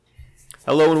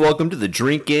Hello and welcome to the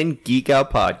Drink In Geek Out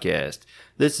podcast.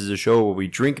 This is a show where we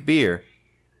drink beer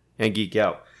and geek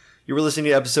out. You were listening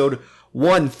to episode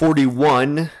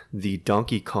 141, the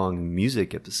Donkey Kong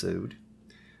music episode,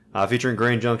 featuring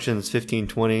Grand Junction's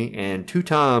 1520 and Two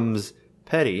Toms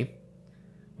Petty,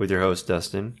 with your host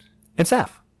Dustin and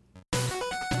Saf.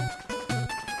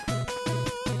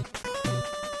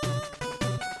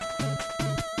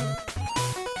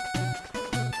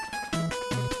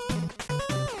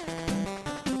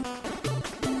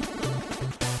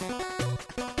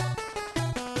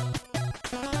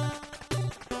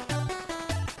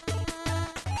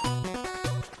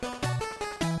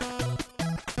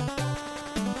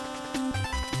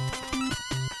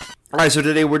 Alright, so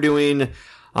today we're doing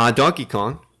Donkey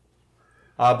Kong,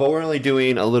 but we're only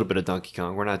doing a little bit of Donkey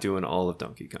Kong. We're not doing all of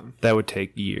Donkey Kong. That would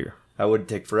take a year. That would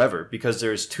take forever, because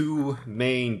there's two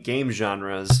main game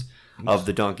genres of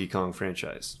the Donkey Kong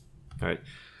franchise. Alright,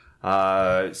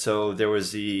 so there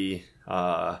was the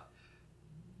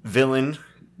villain.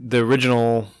 The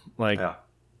original,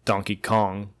 Donkey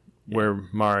Kong, where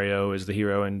Mario is the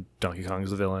hero and Donkey Kong is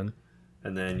the villain.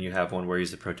 And then you have one where he's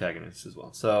the protagonist as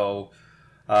well. So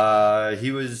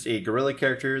he was a guerrilla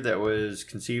character that was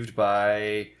conceived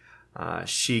by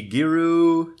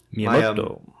Shigeru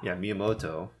Miyamoto.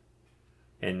 Miyamoto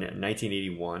in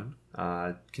 1981.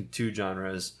 Two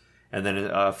genres, and then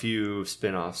a few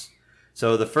spin-offs.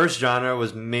 So the first genre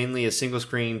was mainly a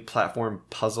single-screen platform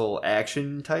puzzle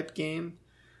action type game,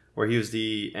 where he was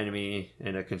the enemy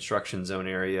in a construction zone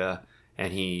area,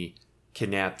 and he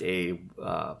kidnapped a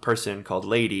person called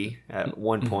Lady at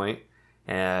one point.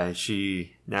 And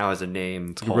she now has a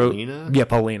name, Paulina?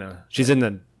 Paulina. She's in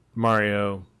the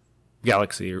Mario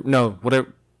Galaxy.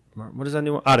 What is that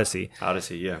new one? Odyssey.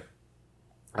 Odyssey, yeah.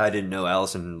 I didn't know.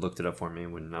 Allison looked it up for me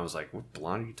when I was like, what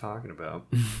blonde are you talking about?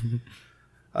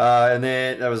 And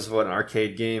then that was, an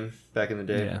arcade game back in the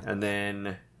day. Yeah. And then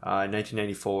in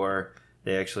 1994,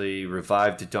 they actually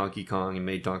revived Donkey Kong and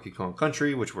made Donkey Kong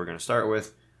Country, which we're going to start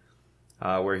with,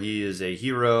 where he is a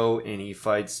hero and he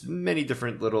fights many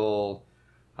different little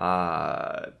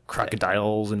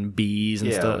crocodiles and bees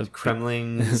and stuff.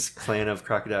 Kremling's clan of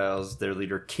crocodiles, their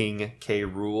leader King K.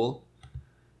 Rool.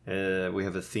 We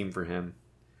have a theme for him.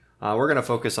 We're going to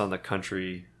focus on the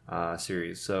Country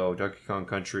series. So Donkey Kong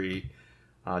Country,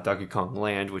 Donkey Kong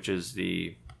Land, which is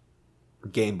the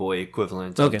Game Boy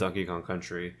equivalent of Donkey Kong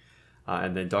Country,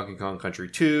 and then Donkey Kong Country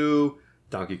 2,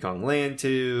 Donkey Kong Land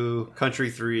 2,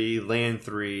 Country 3, Land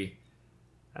 3,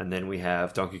 and then we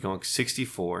have Donkey Kong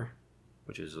 64,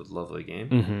 which is a lovely game.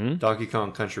 Mm-hmm. Donkey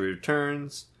Kong Country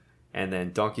Returns, and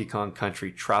then Donkey Kong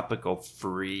Country Tropical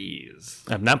Freeze.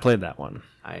 I've not played that one.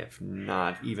 I have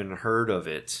not even heard of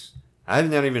it. I have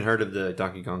not even heard of the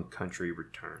Donkey Kong Country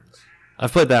Returns.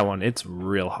 I've played that one. It's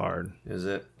real hard. Is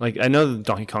it? I know the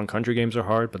Donkey Kong Country games are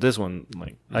hard, but this one,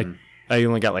 I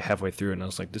only got halfway through, and I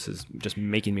was like, this is just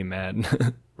making me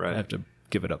mad. Right. I have to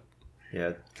give it up. Yeah,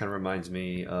 it kind of reminds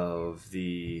me of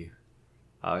the...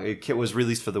 it was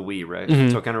released for the Wii, right?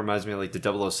 Mm-hmm. So it kind of reminds me of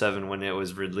the 007 when it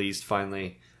was released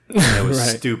finally. And it was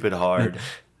Right. stupid hard.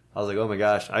 I was like, oh my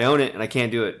gosh, I own it and I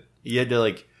can't do it. You had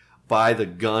to buy the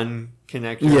gun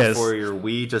connector for your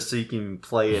Wii just so you can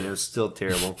play it, and it was still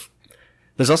terrible.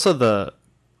 There's also the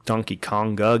Donkey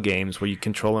Konga games where you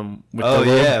control them with the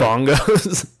little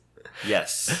bongos.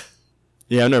 Yes.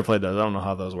 Yeah, I've never played those. I don't know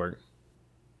how those work.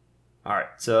 All right,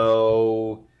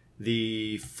 so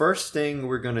the first thing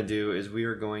we're going to do is we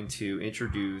are going to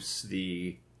introduce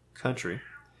the country.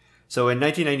 So in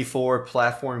 1994, a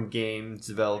platform game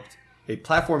developed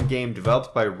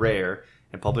by Rare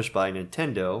and published by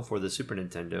Nintendo for the Super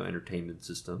Nintendo Entertainment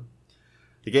System.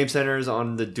 The game centers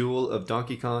on the duel of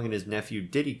Donkey Kong and his nephew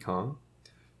Diddy Kong,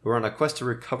 who are on a quest to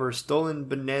recover stolen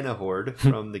banana horde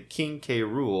from the King K.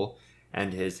 Rool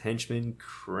and his henchmen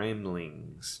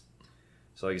Kremlings.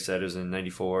 So like I said, it was in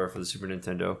 94 for the Super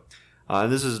Nintendo.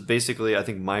 And this is basically, I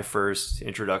think, my first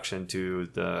introduction to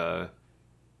the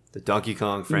Donkey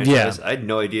Kong franchise. Yeah. I had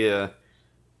no idea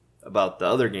about the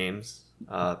other games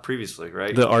previously,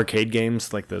 right? The arcade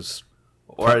games, like those.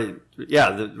 Right.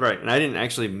 And I didn't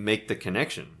actually make the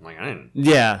connection. I didn't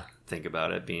think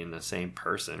about it being the same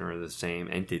person or the same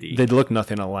entity. They look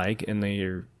nothing alike, and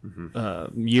they're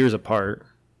years apart.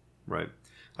 Right.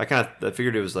 I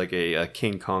figured it was like a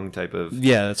King Kong type of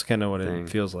that's kind of what thing. It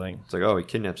feels like. It's like, oh, he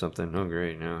kidnapped something. Oh,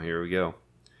 great. Now here we go.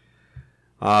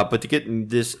 But to get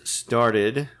this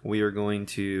started, we are going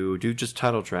to do just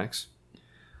title tracks.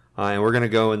 And we're going to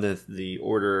go in the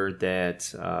order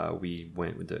that we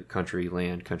went with the Country,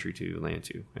 Land, Country 2, Land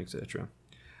 2, etc.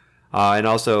 And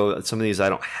also, some of these I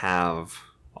don't have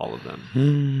all of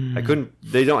them. I couldn't.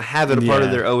 They don't have it a part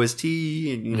of their OST.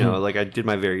 And, you know, like I did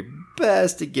my very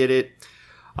best to get it.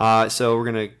 So we're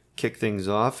gonna kick things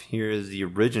off. Here is the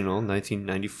original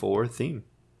 1994 theme.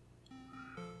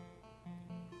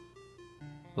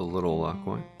 The little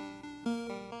coin.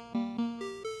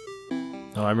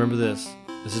 Oh, I remember this.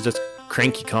 This is just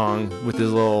Cranky Kong with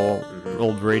his little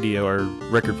old radio or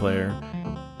record player.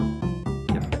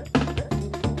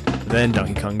 Then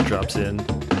Donkey Kong drops in.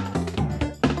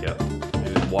 Yep.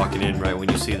 He's walking in right when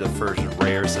you see the first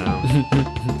rare sound.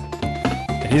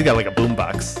 And he's got like a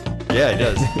boombox. Yeah, he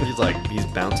does. He's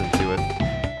bouncing to it.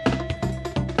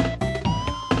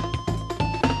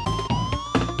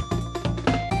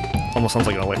 Almost sounds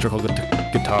like an electrical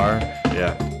guitar.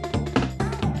 Yeah.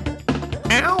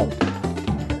 Ow!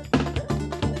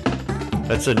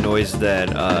 That's a noise that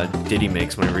Diddy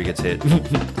makes whenever he gets hit.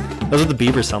 Those are the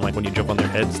beavers sound like when you jump on their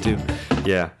heads too.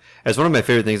 Yeah. It's one of my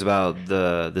favorite things about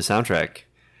the soundtrack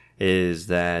is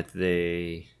that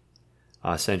they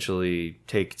essentially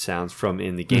take sounds from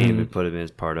in the game and put them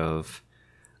as part of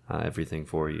everything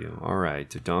for you. All right.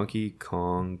 To Donkey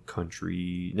Kong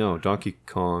Country. No, Donkey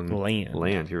Kong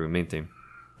Land. Here, main theme.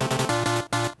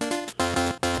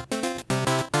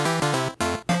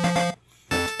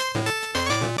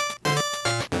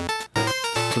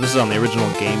 So this is on the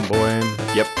original Game Boy.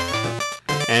 Yep.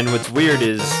 And what's weird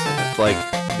is, like,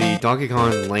 the Donkey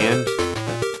Kong Land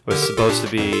was supposed to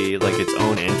be, like, its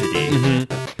own entity.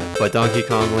 But Donkey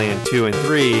Kong Land 2 and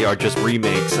 3 are just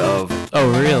remakes of... Oh,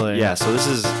 really? Yeah, so this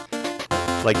is...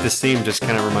 Like, this theme just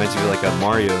kind of reminds you of, like, a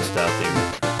Mario-style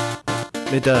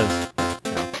theme. It does.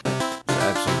 Yeah. It's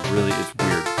actually really... It's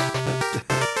weird.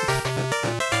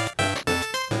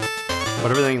 But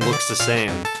everything looks the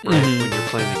same, right, when you're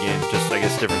playing the game. Just, I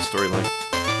guess, different storyline.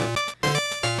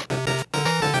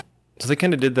 So they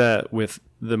kind of did that with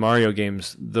the Mario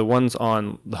games. The ones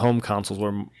on the home consoles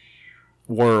were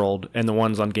World, and the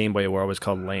ones on Game Boy were always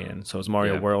called Land. So it was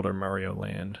Mario World or Mario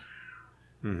Land.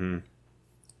 Then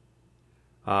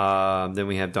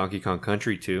we have Donkey Kong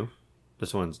Country 2.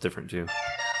 This one's different too.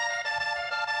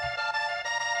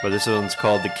 But this one's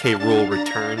called The K. Rool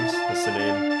Returns. That's the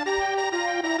name.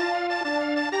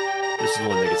 This is the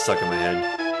one that gets stuck in my head.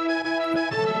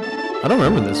 I don't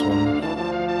remember this one.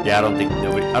 Yeah, I don't think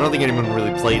anyone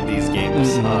really played these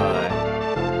games.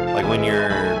 Like when you're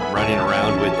running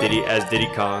around with Diddy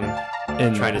Kong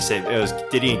and trying to save. It was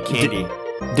Diddy and Candy.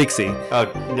 Dixie.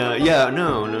 Oh no! Yeah,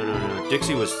 no.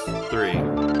 Dixie was 3.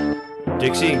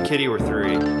 Dixie and Kitty were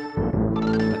 3.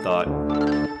 I thought.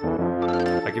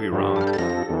 I could be wrong.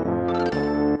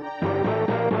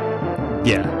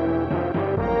 Yeah.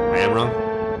 I am wrong?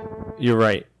 You're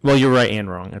right. Well, you're right and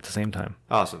wrong at the same time.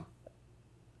 Awesome.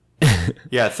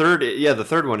 The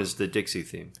third one is the Dixie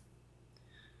theme.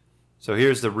 So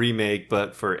here's the remake,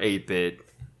 but for 8-bit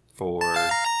for...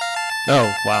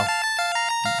 Oh, wow.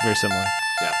 Very similar.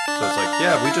 Yeah, so it's like,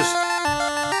 yeah, we'll just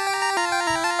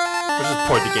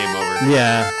port the game over.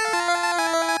 Yeah.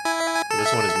 But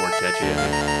this one is more catchy, I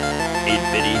think.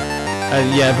 8-bitty.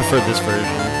 Yeah, I prefer this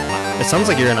version. It sounds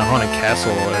like you're in a haunted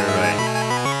castle, right?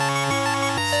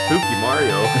 Spooky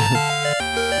Mario.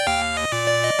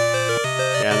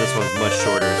 Yeah, this one's much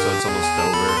shorter, so it's almost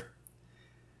over.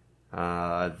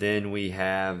 Then we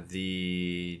have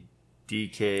the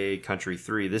DK Country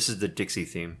 3. This is the Dixie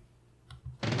theme.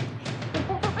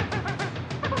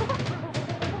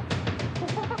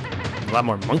 A lot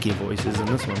more monkey voices in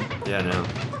this one. Yeah, I know.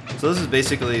 So this is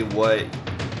basically when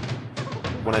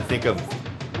I think of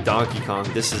Donkey Kong,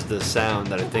 this is the sound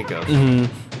that I think of.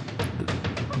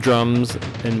 Drums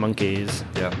and monkeys.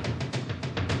 Yeah.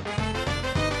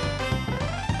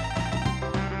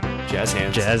 Jazz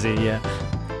hands. Jazzy, yeah.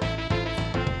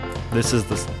 This is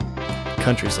the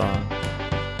country song.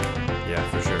 Yeah,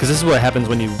 for sure. Because this is what happens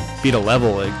when you beat a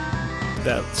level, like,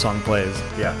 that song plays.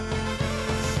 Yeah.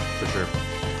 For sure.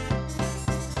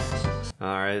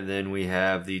 Alright, then we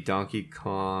have the Donkey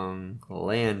Kong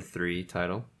Land 3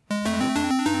 title.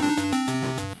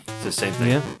 It's the same thing.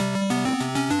 Yeah.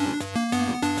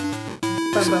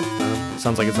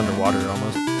 Sounds like it's underwater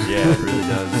almost. Yeah, it really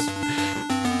does.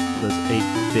 Those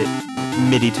 8-bit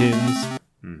MIDI tunes.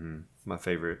 My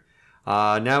favorite.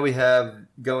 Now we have,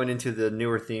 going into the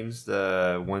newer themes,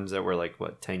 the ones that were like,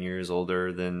 10 years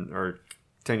older than, or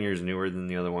 10 years newer than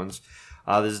the other ones.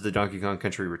 This is the Donkey Kong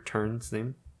Country Returns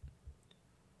theme.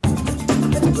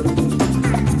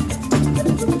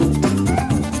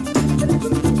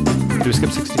 Do we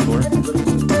skip 64?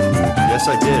 Yes,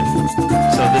 I did.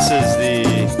 So this is the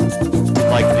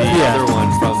other one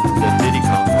from the Diddy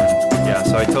Kong one. Yeah,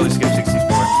 so I totally skipped 64.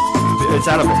 It's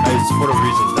for the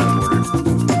reasons out of order.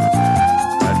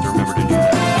 I have to remember to do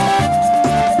that.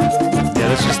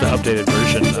 that's just the updated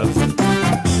version of.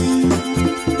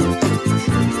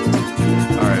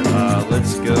 All right,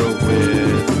 let's go with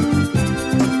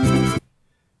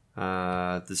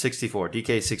the 64,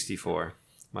 DK64.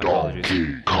 My apologies.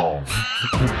 Donkey Kong.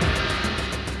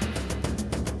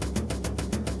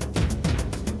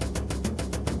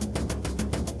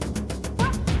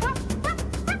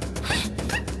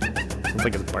 It's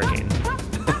like it's barking.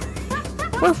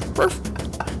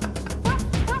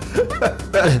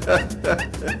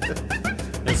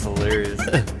 That's hilarious.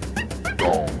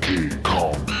 Donkey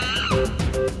Kong.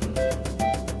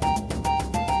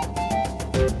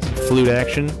 Flute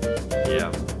action. Yeah.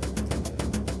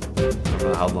 I don't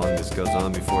know how long this goes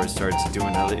on before it starts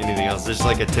doing anything else. There's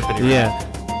like a timpani. Yeah.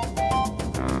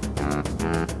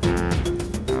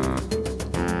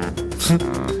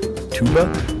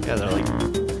 Tuba? Yeah, they're like.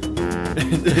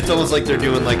 It's almost like they're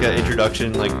doing like an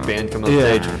introduction, like band come on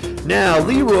stage. Now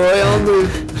Leroy on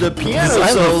the piano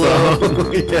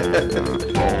solo. Yeah.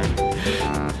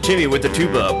 Jimmy with the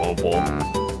tuba. Boom, boom, boom.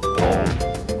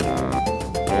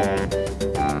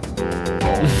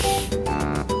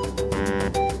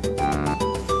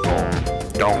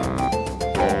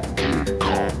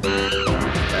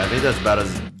 I think that's about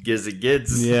as good as it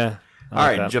gets. Yeah. All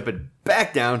right, jumping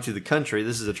back down to the country.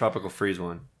 This is a tropical freeze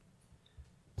one.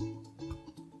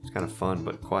 It's kind of fun,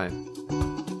 but quiet.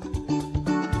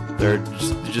 They're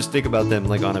just think about them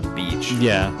like on a beach.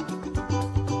 Yeah.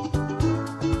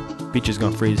 Beach is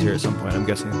gonna freeze here at some point, I'm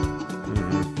guessing.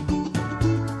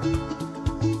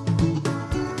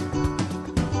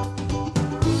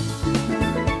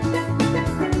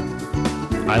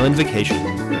 Island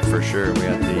Vacation. For sure. We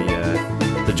got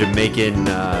the Jamaican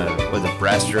with the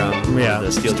brass drum. Yeah,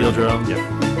 the steel drum. Yep.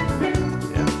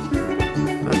 Yeah.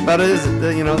 That's about it.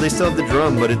 They still have the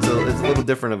drum, but it's a little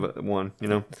different of a one.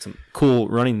 Some cool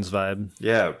runnings vibe.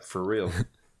 Yeah, for real.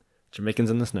 Jamaicans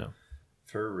in the snow.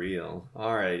 For real.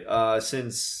 All right.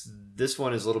 Since this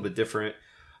one is a little bit different,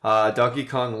 Donkey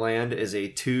Kong Land is a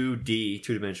 2D,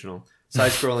 two-dimensional,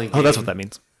 side-scrolling game. Oh, that's what that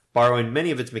means. Borrowing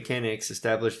many of its mechanics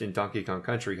established in Donkey Kong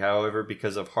Country. However,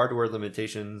 because of hardware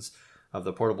limitations of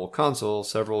the portable console,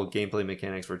 several gameplay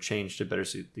mechanics were changed to better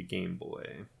suit the Game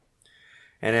Boy.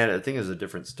 And I think it was a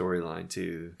different storyline,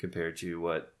 too, compared to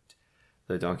what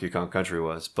the Donkey Kong Country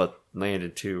was. But Land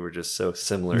and 2 were just so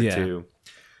similar to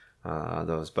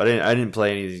those. But I didn't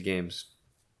play any of these games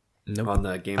on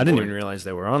the Game Boy. I didn't even realize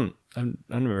they were on. I've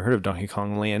never heard of Donkey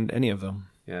Kong Land, any of them.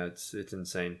 Yeah, it's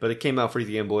insane. But it came out for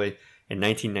the Game Boy in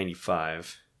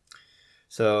 1995.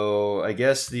 So I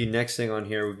guess the next thing on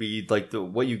here would be like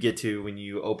what you get to when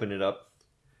you open it up,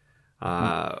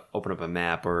 open up a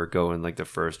map or go in like the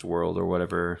first world or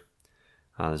whatever.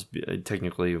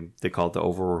 Technically, they call it the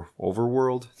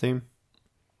overworld theme.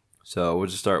 So we'll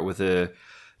just start with the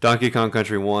Donkey Kong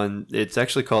Country 1. It's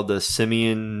actually called the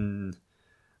Simian,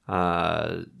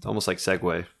 almost like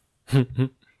Segway,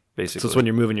 basically. So it's when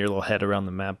you're moving your little head around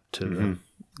the map to the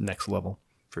next level.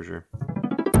 For sure.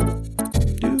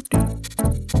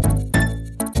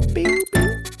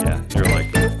 Yeah, you're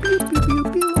like,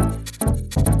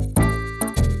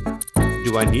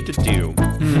 do I need to do?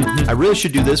 I really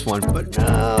should do this one, but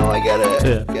no, I gotta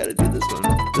do this one.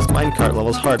 This minecart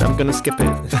level's hard. I'm gonna skip it.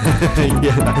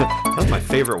 Yeah, that was my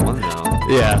favorite one though.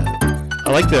 Yeah, I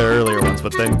like the earlier ones,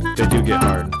 but then they do get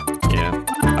hard. Yeah,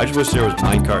 I just wish there was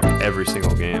minecart in every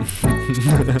single game,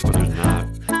 but there's not.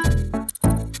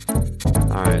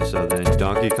 Alright, so then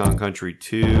Donkey Kong Country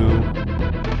 2.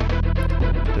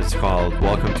 It's called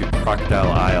Welcome to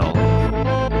Crocodile Isle.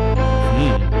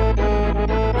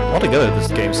 Altogether, this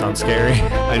game sounds scary.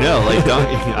 I know, like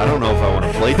I don't know if I want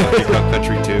to play Donkey Kong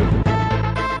Country 2.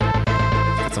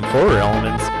 Got some horror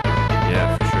elements.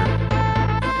 Yeah, for sure.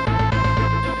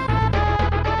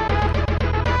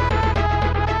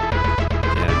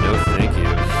 Yeah, no thank you.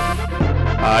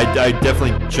 I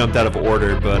definitely jumped out of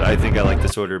order, but I think I like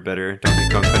this order better. Donkey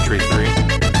Kong Country 3.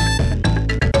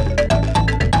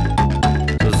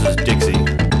 So this is Dixie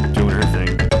doing her thing.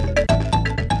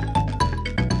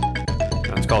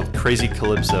 It's called Crazy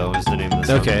Calypso is the name of the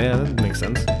song. Okay, yeah, that makes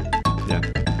sense. Yeah.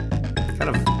 Kind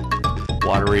of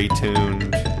watery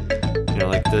tuned,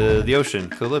 like the ocean,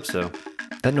 Calypso.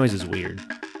 That noise is weird.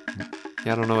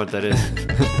 Yeah, I don't know what that is.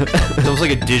 It's almost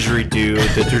like a didgeridoo.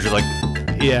 The dudes are like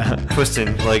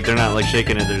twisting, like they're not like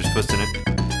shaking it, they're just twisting it.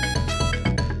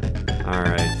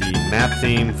 Alright, the map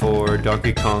theme for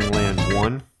Donkey Kong Land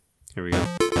 1. Here we go.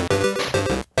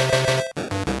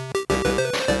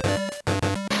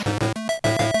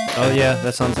 Oh yeah,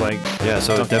 that sounds like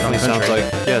so Donkey it definitely Kong sounds Country.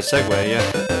 like Segway, yeah.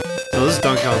 So this is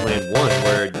Donkey Kong Land 1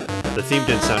 where the theme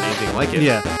didn't sound anything like it.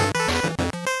 Yeah.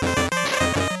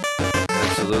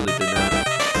 Absolutely did not.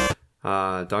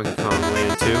 Donkey Kong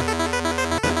Land 2.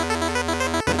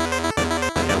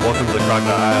 And Welcome to the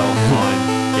Crocodile Isle on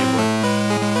Game Boy.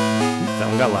 That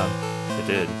one got loud. It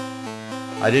did.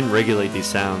 I didn't regulate these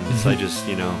sounds. I just,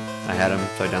 I had them,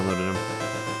 so I downloaded them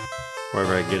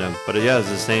wherever I get them. But yeah, it's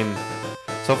the same.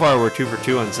 So far, we're 2 for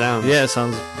 2 on sounds. Yeah, it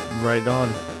sounds right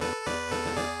on.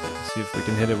 Let's see if we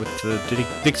can hit it with the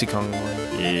Dixie Kong one.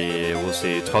 Yeah, we'll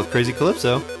see. It's called Crazy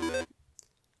Calypso.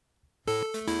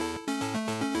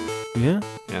 Yeah.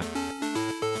 Yeah.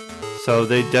 So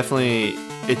they definitely,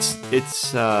 it's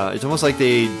almost like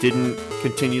they didn't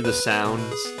continue the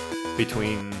sounds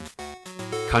between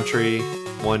Country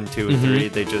 1, 2, and 3.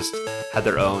 They just had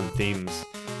their own themes.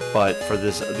 But for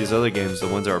these other games, the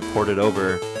ones that were ported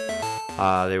over,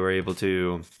 they were able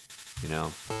to,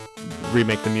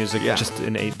 remake the music Yeah. just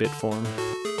in 8-bit form.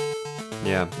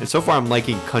 Yeah. And so far, I'm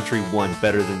liking Country 1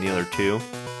 better than the other two.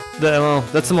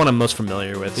 That's the one I'm most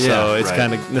familiar with, so Yeah, it's right.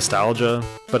 kind of nostalgia.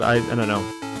 But I don't know.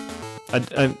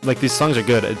 I like these songs are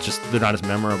good. It's just they're not as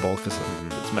memorable because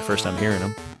it's my first time hearing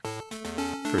them.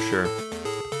 For sure.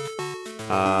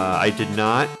 I did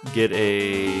not get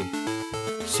a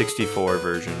 64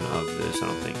 version of this, I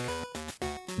don't think.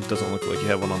 It doesn't look like you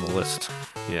have one on the list.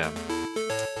 Yeah.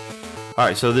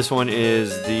 Alright, so this one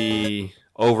is the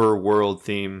overworld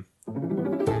theme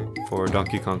for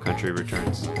Donkey Kong Country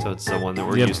Returns. So it's the one that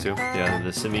we're Yep. used to. Yeah,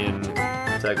 the Simian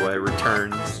Segway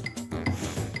Returns.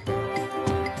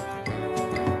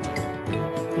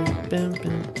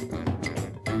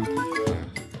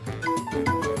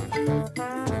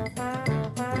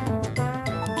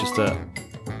 Just a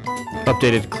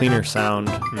updated, cleaner sound.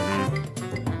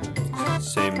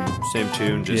 Same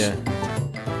tune, just Yeah.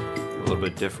 a little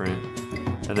bit different.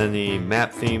 And then the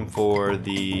map theme for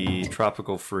the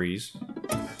Tropical Freeze.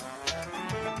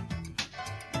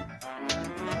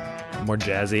 More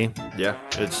jazzy. Yeah,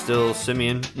 it's still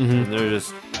Simian, and they're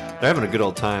having a good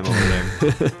old time over there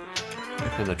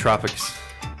in the tropics.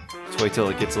 Let's wait till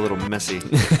it gets a little messy.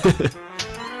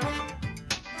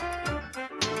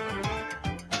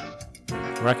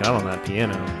 Rocking out on that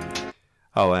piano.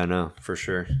 Oh, I know, for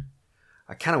sure.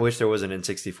 I kind of wish there was an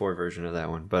N64 version of that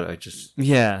one, but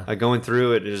Yeah. going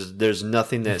through it, there's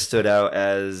nothing that stood out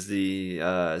as the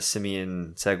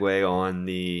Simian Segway on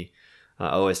the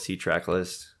OST track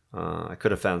list. I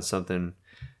could have found something,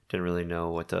 didn't really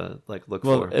know what to look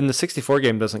Well, for. and the 64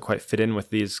 game doesn't quite fit in with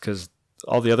these because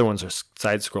all the other ones are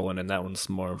side-scrolling, and that one's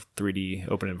more of 3D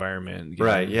open environment.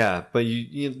 Right, yeah, but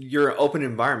you're open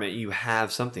environment, you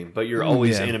have something, but you're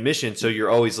always Yeah. in a mission, so you're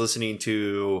always listening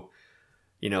to,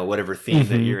 whatever theme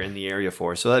that you're in the area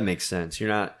for. So that makes sense. You're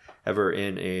not ever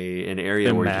in an area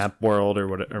A where map world or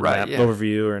whatever, Right, map yeah.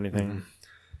 overview or anything.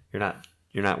 you're not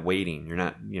waiting. You're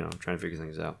not trying to figure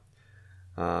things out.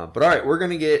 But all right, we're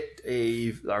gonna get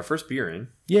our first beer in.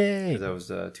 Yay! That was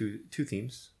two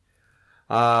themes.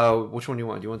 Which one do you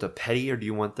want? Do you want the petty or do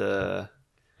you want the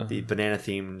banana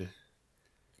themed?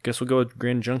 Guess we'll go with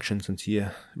Grand Junction since you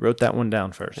wrote that one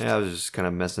down first. Yeah, I was just kind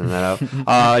of messing that up.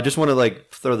 I just want to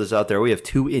throw this out there. We have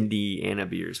 2 Indiana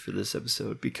beers for this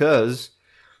episode because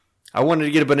I wanted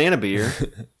to get a banana beer,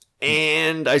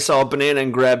 and I saw a banana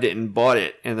and grabbed it and bought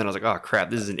it, and then I was like, "Oh crap,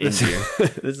 this is an in beer."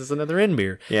 This is another in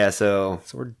beer. Yeah, so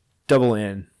We're double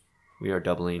in. we are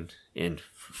doubling in.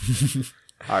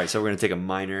 All right, so we're gonna take a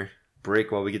minor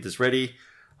break while we get this ready,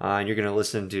 and you're gonna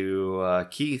listen to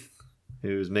Keith,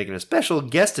 who's making a special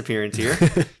guest appearance here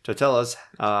to tell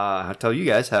you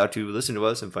guys how to listen to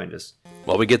us and find us.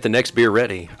 While we get the next beer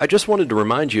ready, I just wanted to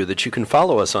remind you that you can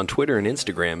follow us on Twitter and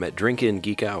Instagram at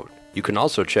DrinkInGeekOut. You can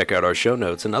also check out our show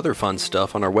notes and other fun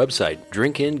stuff on our website,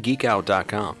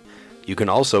 drinkingeekout.com. You can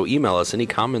also email us any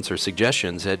comments or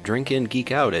suggestions at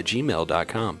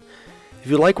drinkingeekout@gmail.com. If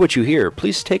you like what you hear,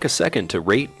 please take a second to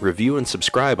rate, review, and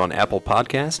subscribe on Apple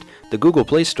Podcast, the Google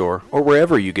Play Store, or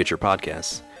wherever you get your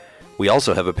podcasts. We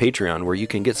also have a Patreon where you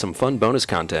can get some fun bonus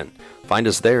content. Find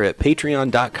us there at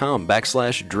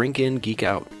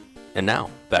patreon.com/drinkingeekout. And now,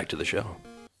 back to the show.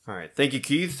 All right, thank you,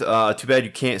 Keith. Too bad you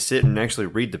can't sit and actually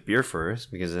read the beer for us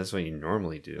because that's what you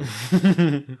normally do.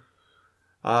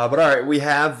 But all right, we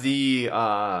have the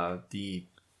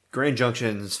Grand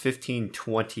Junction's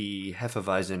 1520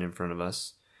 Hefeweizen in front of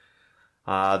us.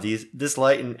 This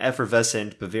light and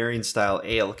effervescent Bavarian-style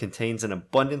ale contains an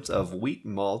abundance of wheat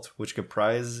malt, which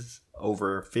comprises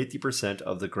over 50%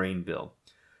 of the grain bill.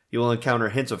 You will encounter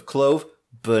hints of clove,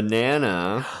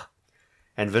 banana,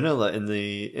 and vanilla in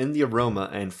the aroma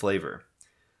and flavor.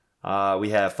 We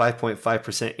have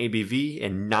 5.5% ABV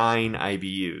and 9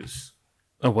 IBUs.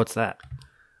 Oh, what's that?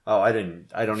 Oh, I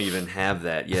don't even have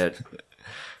that yet.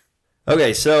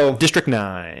 Okay, so District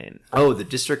 9. oh, the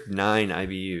District 9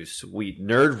 IBU, sweet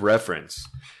nerd reference.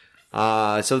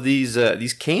 So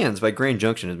these cans by Grand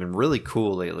Junction has been really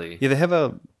cool lately. Yeah, they have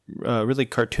a really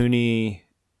cartoony,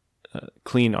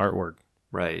 clean artwork.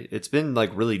 Right, it's been like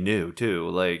really new too.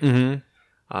 Like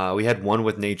we had one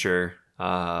with nature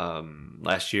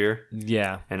last year,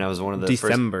 Yeah. and that was one of the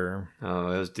December. First,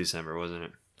 oh, it was December, wasn't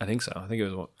it? I think so. I think it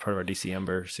was part of our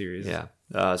December series. Yeah.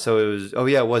 So it was. Oh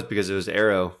yeah, it was because it was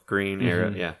Arrow green Arrow.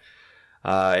 Yeah.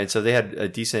 And so they had a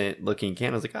decent looking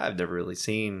can. I was like, I've never really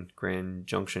seen Grand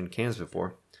Junction cans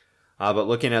before. But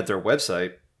looking at their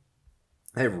website,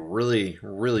 they have really,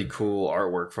 really cool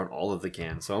artwork from all of the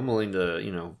cans. So I'm willing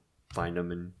to, find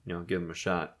them and, give them a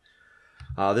shot.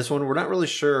 This one, we're not really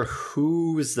sure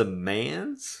who's the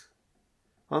man's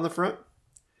on the front.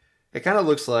 It kind of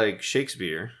looks like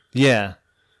Shakespeare. Yeah.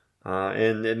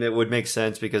 And it would make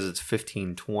sense because it's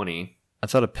 1520. I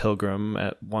thought a pilgrim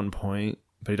at one point,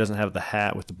 but he doesn't have the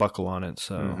hat with the buckle on it,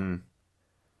 so...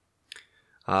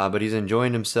 But he's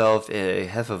enjoying himself a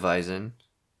Hefeweizen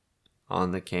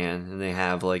on the can, and they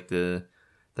have like the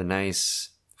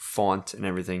nice font and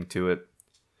everything to it.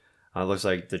 Looks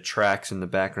like the tracks in the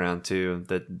background too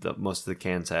that most of the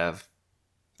cans have.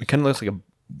 It kind of looks like a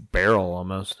barrel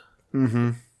almost.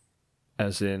 Mm-hmm.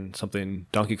 As in something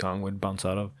Donkey Kong would bounce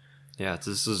out of. Yeah,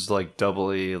 this is like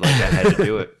doubly like I had to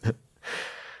do it.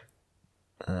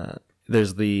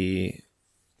 There's the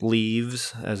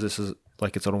leaves, as this is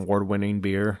like it's an award-winning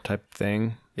beer type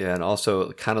thing. Yeah, and also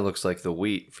it kind of looks like the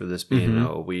wheat for this being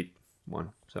a wheat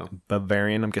one. So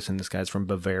Bavarian. I'm guessing this guy's from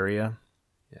Bavaria.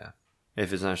 yeah,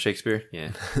 if it's not Shakespeare,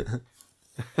 yeah.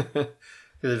 Because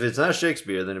if it's not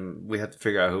Shakespeare, then we have to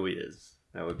figure out who he is.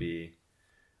 That would be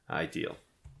ideal.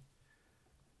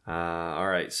 All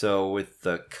right, so with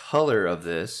the color of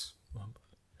this,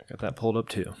 I got that pulled up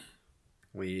too.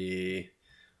 we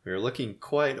are looking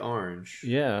quite orange.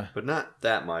 Yeah. But not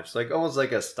that much. Like almost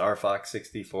like a Star Fox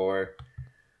 64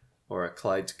 or a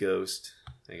Clyde's Ghost,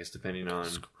 I guess depending on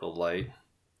the light.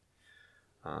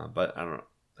 But I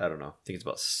don't know. I think it's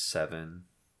about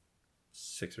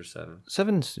 6 or 7.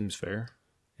 7 seems fair.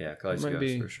 Yeah, Clyde's Might Ghost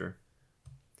be for sure.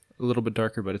 A little bit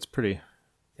darker, but it's pretty.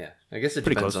 Yeah, I guess it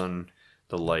Pretty depends close. on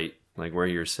the light, like where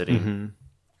you're sitting.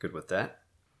 Good with that.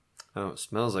 Oh, it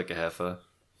smells like a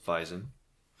Hefeweizen.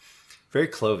 Very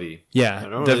clovey. Yeah, I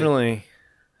don't definitely.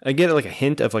 I get like a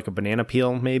hint of like a banana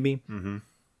peel, maybe. Mm-hmm.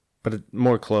 But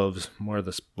more cloves, more of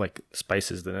the like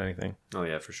spices than anything. Oh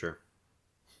yeah, for sure.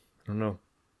 I don't know.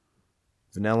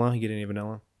 Vanilla? You get any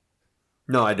vanilla?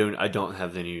 No, I don't. I don't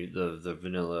have any the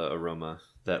vanilla aroma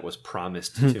that was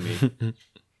promised to me.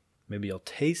 Maybe I'll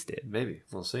taste it. Maybe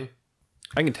we'll see.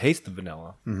 I can taste the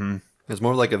vanilla. It's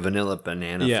more like a vanilla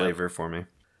banana Yeah. flavor for me.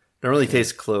 Don't really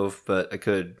taste clove, but I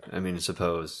could. I mean, I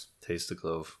suppose taste the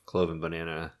clove and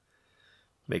banana,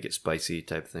 make it spicy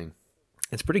type thing.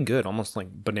 It's pretty good, almost like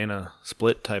banana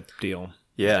split type deal.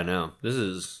 Yeah, no, this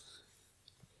is.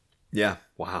 Yeah,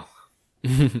 wow.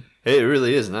 It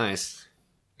really is nice.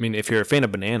 I mean, if you're a fan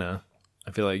of banana,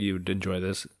 I feel like you would enjoy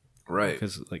this Right.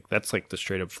 because like that's like the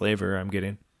straight up flavor I'm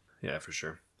getting. Yeah, for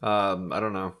sure. I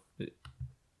don't know.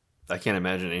 I can't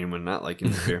imagine anyone not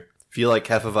liking this beer. If you like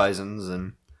Hefeweizens,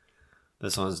 then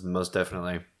this one's most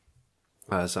definitely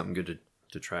something good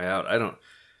to try out. I don't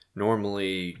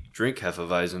normally drink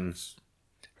Hefeweizens.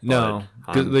 No,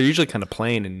 But, 'cause they're usually kind of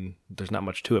plain and there's not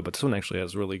much to it. But this one actually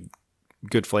has really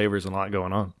good flavors and a lot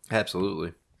going on.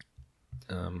 Absolutely.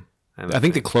 I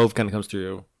think the clove kind of comes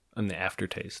through in the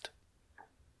aftertaste,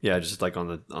 yeah, just like on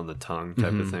the tongue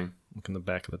type of thing. like in the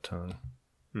back of the tongue.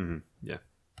 Yeah,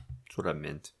 that's what I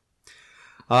meant.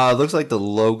 Looks like the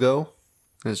logo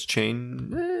has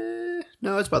changed.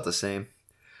 No, it's about the same,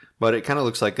 but it kind of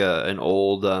looks like an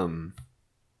old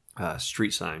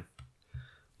street sign,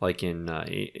 like in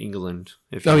England.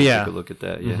 If you take a look at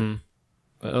that, yeah.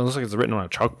 It looks like it's written on a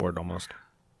chalkboard almost.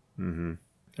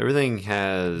 Everything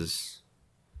has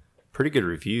pretty good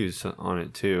reviews on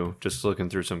it too. Just looking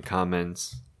through some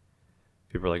comments,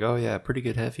 people are like, "Oh yeah, pretty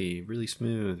good Heffy, really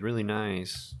smooth, really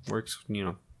nice, works,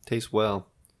 tastes well."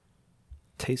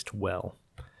 Taste well.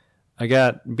 I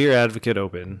got Beer Advocate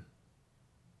open,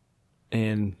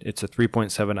 and it's a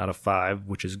 3.7 out of 5,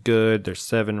 which is good. There's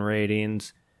 7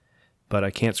 ratings, but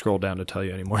I can't scroll down to tell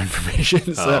you any more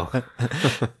information. So.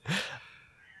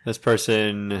 This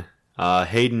person,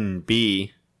 Hayden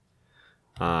B,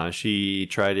 she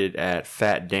tried it at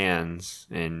Fat Dan's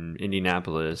in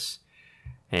Indianapolis,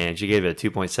 and she gave it a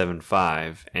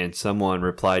 2.75, and someone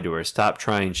replied to her, "Stop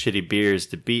trying shitty beers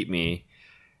to beat me,"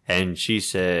 and she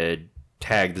said,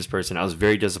 tag this person, "I was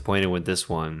very disappointed with this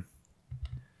one."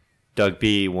 Doug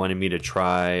B wanted me to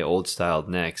try Old Style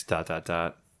next. ...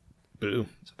 Boo.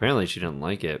 So apparently she didn't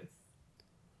like it.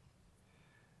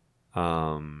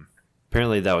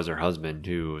 Apparently that was her husband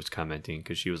who was commenting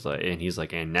because she was like, and he's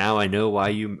like, and now I know why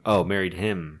you married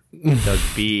him, Doug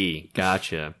B.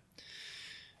 Gotcha.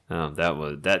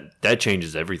 That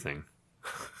changes everything.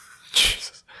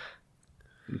 Jesus.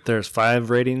 There's 5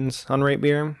 ratings on Rate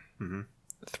Beer. Mm-hmm.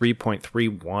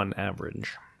 3.31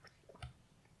 average.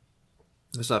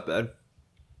 That's not bad.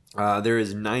 There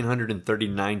is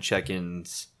 939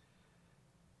 check-ins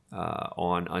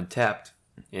on Untapped,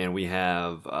 and we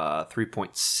have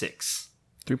 3.6.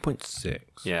 3.6.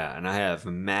 Yeah, and I have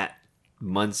Matt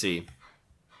Muncie.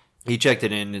 He checked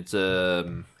it in. It's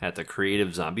at the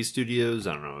Creative Zombie Studios.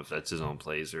 I don't know if that's his own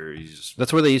place or he's just...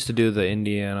 That's where they used to do the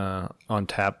Indiana on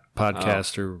Tap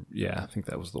podcast. I think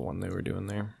that was the one they were doing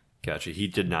there. Gotcha. He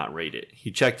did not rate it.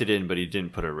 He checked it in, but he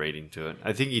didn't put a rating to it.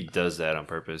 I think he does that on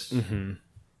purpose. Mm-hmm.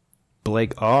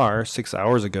 Blake R. 6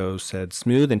 hours ago said,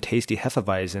 smooth and tasty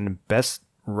Hefeweizen, best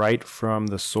right from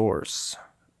the source.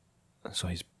 So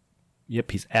he's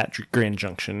at Grand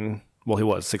Junction. Well, he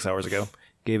was 6 hours ago.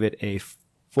 Gave it a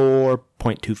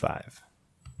 4.25.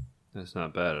 That's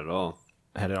not bad at all.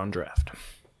 Had it on draft.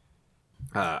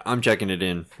 I'm checking it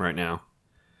in right now.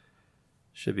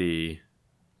 Should be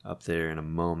up there in a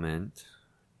moment.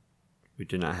 We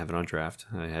did not have it on draft.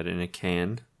 I had it in a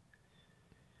can.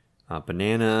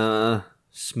 Banana,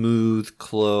 smooth,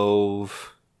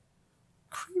 clove,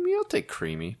 creamy. I'll take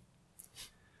creamy.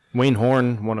 Wayne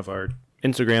Horn, one of our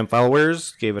Instagram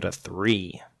followers, gave it a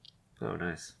 3. Oh,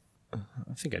 nice.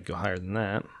 I think I'd go higher than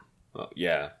that. Oh,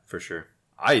 yeah, for sure.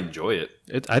 I enjoy it.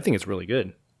 I think it's really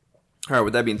good. All right,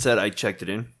 with that being said, I checked it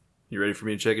in. You ready for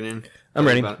me to check it in? I'm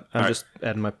ready. I'm I'm just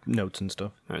adding my notes and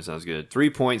stuff. All right, sounds good.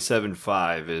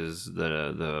 3.75 is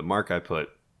the mark I put.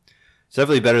 It's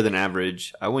definitely better than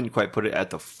average. I wouldn't quite put it at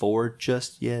the 4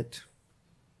 just yet.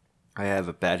 I have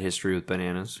a bad history with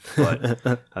bananas, but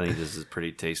I think this is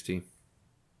pretty tasty.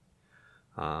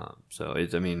 So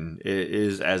it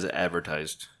is as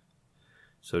advertised.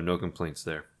 So no complaints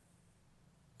there.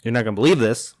 You're not going to believe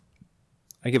this.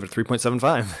 I give it a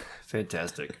 3.75.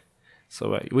 Fantastic.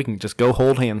 So we can just go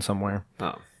hold hands somewhere.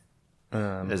 Oh.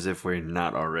 As if we're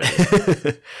not already.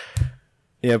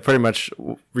 Yeah, pretty much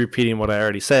repeating what I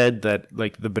already said, that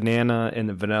like the banana and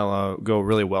the vanilla go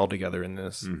really well together in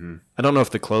this. Mm-hmm. I don't know if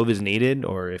the clove is needed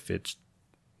or if it's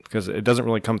because it doesn't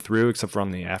really come through except for on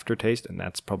the aftertaste, and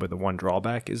that's probably the one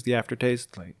drawback is the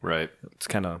aftertaste. Like, right. It's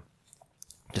kind of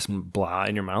just blah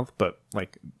in your mouth, but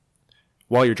like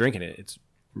while you're drinking it, it's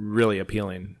really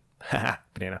appealing.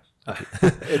 Banana. I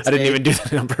didn't even do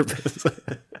that on purpose.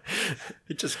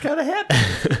 It just kind of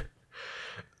happened.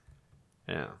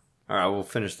 Yeah. All right, we'll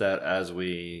finish that as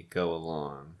we go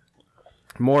along.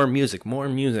 More music, more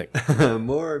music.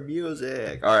 More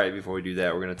music. All right, before we do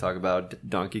that, we're going to talk about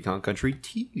Donkey Kong Country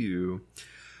 2.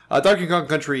 Donkey Kong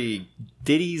Country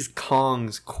Diddy's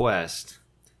Kong's Quest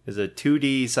is a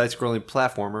 2D side-scrolling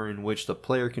platformer in which the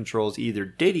player controls either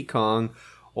Diddy Kong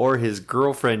or his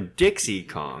girlfriend Dixie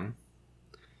Kong.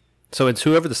 So it's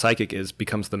whoever the psychic is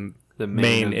becomes the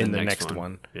main in the next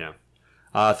one. Yeah.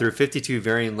 Through 52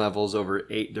 varying levels over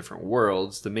 8 different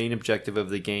worlds, the main objective of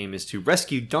the game is to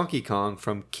rescue Donkey Kong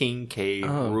from King K.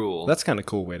 Rool. That's kind of a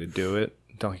cool way to do it.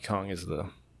 Donkey Kong is the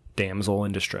damsel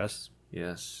in distress.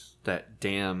 Yes, that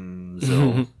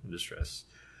damsel in distress.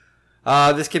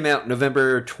 This came out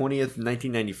November 20th,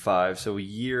 1995, so a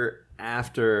year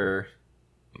after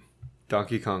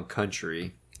Donkey Kong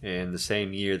Country, and the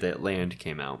same year that Land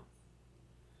came out.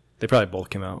 They probably both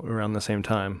came out around the same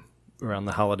time, around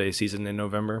the holiday season in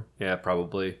November. Yeah,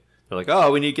 probably. They're like,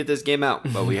 oh, we need to get this game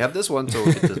out, but we have this one, so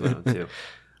we'll get this one out too.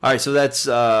 All right, so that's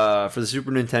for the Super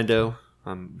Nintendo.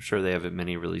 I'm sure they have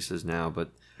many releases now,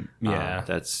 but yeah,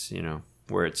 that's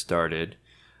where it started.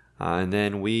 And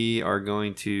then we are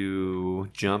going to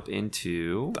jump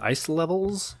into the ice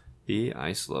levels. The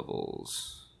ice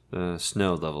levels, the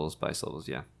snow levels, ice levels,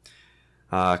 yeah.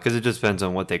 Because it just depends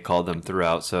on what they call them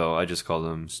throughout. So I just call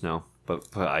them snow,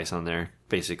 but put ice on there.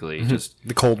 Basically, just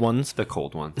the cold ones. The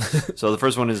cold ones. So the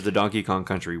first one is the Donkey Kong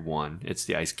Country 1. It's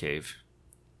the ice cave.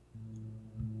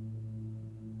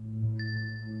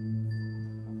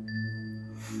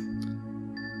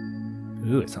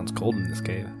 Ooh, it sounds cold in this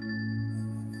cave.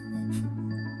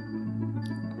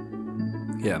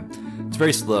 Yeah, it's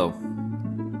very slow,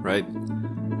 right?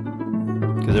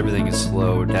 Because everything is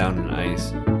slowed down in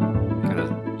ice. Kind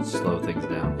of slow things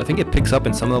down. I think it picks up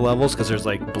in some of the levels because there's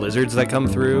like blizzards that come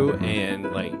through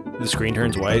and like the screen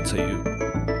turns white, so you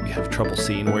have trouble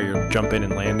seeing where you're jumping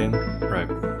and landing. Right.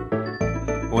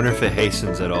 I wonder if it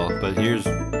hastens at all, but here's...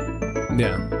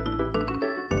 Yeah.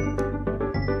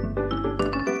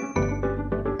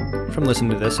 from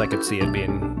listening to this, I could see it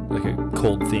being like a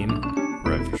cold theme.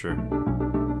 Right, for sure.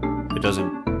 It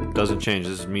doesn't change.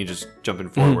 This is me just jumping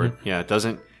forward. Yeah, it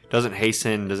doesn't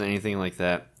hasten, doesn't anything like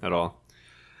that at all.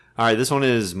 All right, this one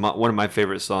is one of my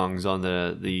favorite songs on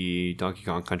the Donkey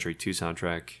Kong Country 2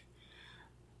 soundtrack.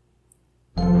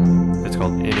 It's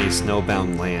called In a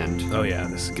Snowbound Land. Oh yeah,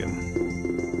 this is good.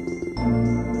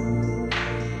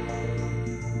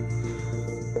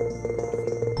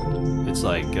 It's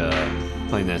like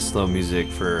playing that slow music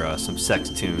for some sex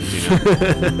tunes, you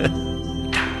know?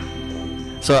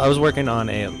 So I was working on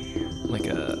a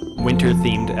winter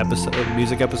themed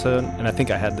music episode, and I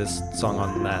think I had this song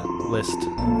on that list.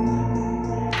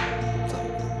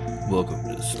 Welcome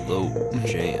to Slow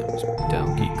Jams,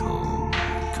 Donkey Kong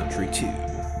Country 2.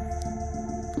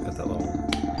 Got that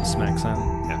little smack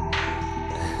sound. Yeah.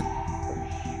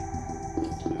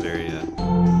 Very,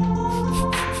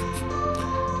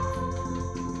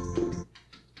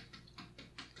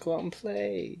 Go out and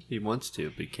play. he wants to,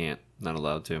 but he can't. Not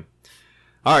allowed to.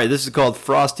 All right, this is called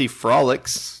Frosty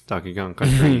Frolics, Donkey Kong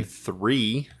Country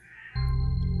 3.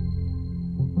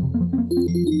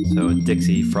 So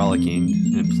Dixie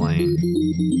frolicking and playing.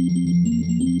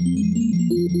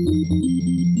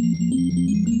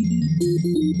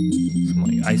 Some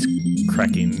like ice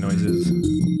cracking noises.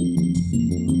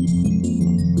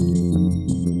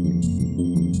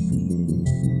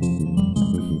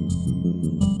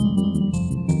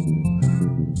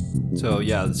 So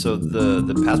yeah, so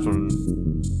the past one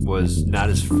was not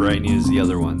as frightening as the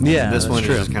other one. Yeah, this that's one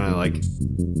true. is just kind of like,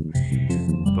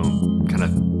 boom, kind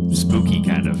of spooky,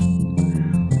 kind of.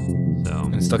 So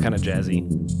And it's still kind of jazzy.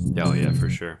 oh yeah, for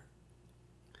sure.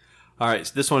 All right,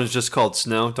 so this one is just called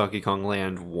Snow. Donkey Kong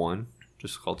Land 1,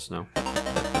 just called Snow.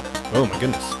 Oh my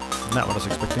goodness. Not what I was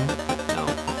expecting. No,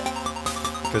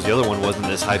 because the other one wasn't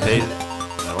this high pace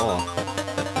at all.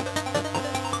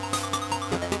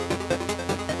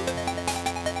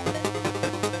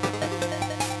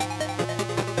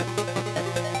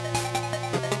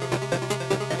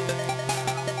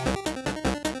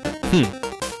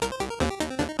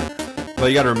 But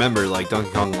you got to remember, like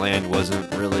Donkey Kong Land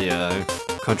wasn't really a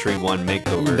Country 1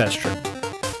 makeover. That's true.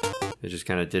 It just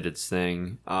kind of did its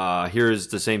thing. Here is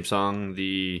the same song,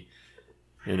 the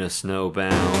In a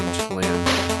Snowbound Land,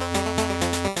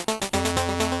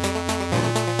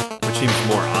 which seems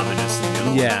more ominous than the other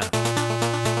one. Yeah.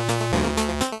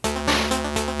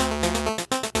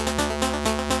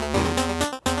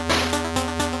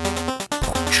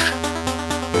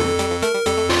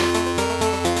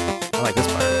 I like this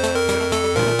part.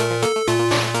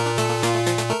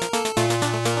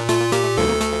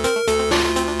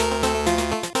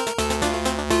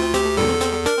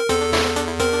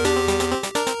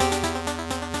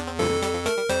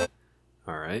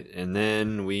 All right, and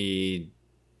then we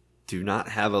do not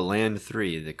have a Land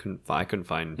 3. I couldn't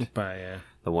find But yeah.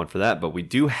 the one for that, but we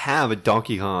do have a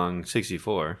Donkey Kong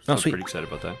 64. So Oh, I'm sweet. pretty excited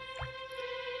about that.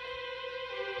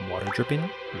 Water dripping.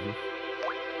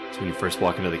 So when you first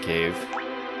walk into the cave,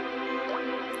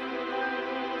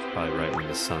 it's probably right when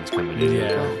the sun's coming in.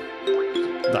 Yeah.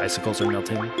 The icicles are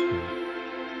melting.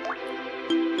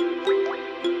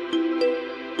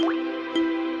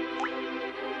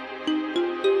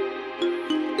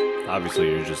 Obviously,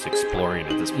 you're just exploring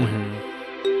at this point.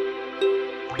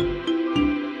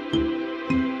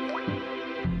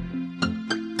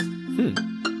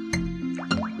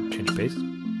 Change pace.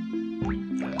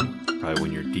 Probably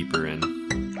when you're deeper in.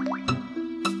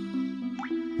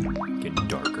 Getting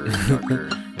darker and darker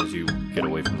as you get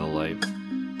away from the light.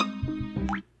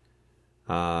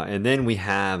 And then we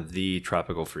have the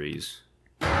Tropical Freeze.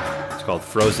 It's called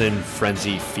Frozen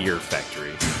Frenzy Fear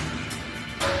Factory.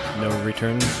 No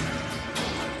returns.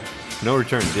 No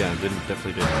returns, yeah,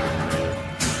 definitely didn't return either.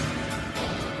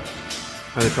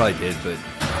 Oh, they probably did, but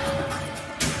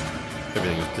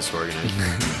everything was disorganized.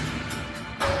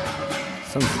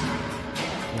 Sounds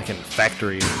like in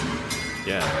factory.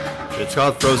 Yeah, it's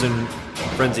called Frozen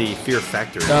Frenzy Fear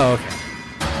Factory. Oh, okay.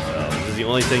 This is the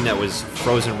only thing that was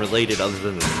Frozen related other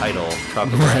than the title,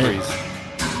 Tropical Right. Freeze.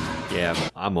 Yeah,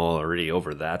 but I'm already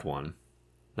over that one.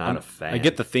 Not a fan. I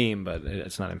get the theme, but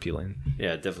it's not appealing.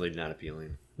 Yeah, definitely not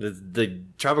appealing. The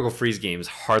Tropical Freeze game is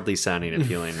hardly sounding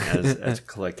appealing as a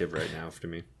collective right now to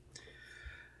me.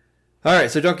 All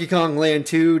right, so Donkey Kong Land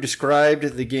 2 described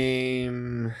the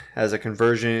game as a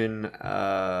conversion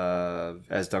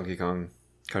as Donkey Kong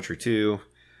Country 2.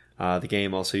 The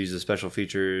game also uses special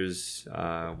features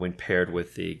when paired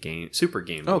with the Super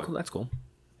Game Boy. Oh, cool. That's cool.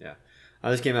 Yeah.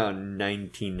 This came out in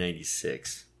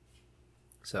 1996.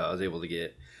 So I was able to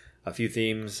get a few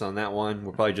themes on that one.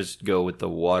 We'll probably just go with the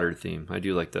water theme. I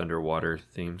do like the underwater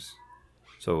themes.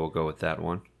 So we'll go with that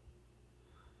one.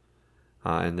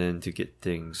 And then to get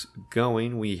things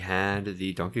going, we had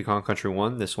the Donkey Kong Country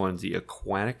 1. This one's the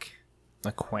Aquatic.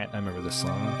 I remember this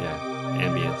song. Yeah,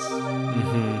 ambience.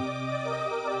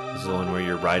 Mm-hmm. This is the one where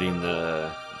you're riding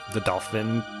the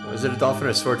dolphin. Was it a dolphin or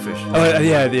a swordfish? Oh,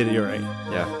 yeah, you're right.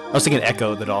 Yeah. I was thinking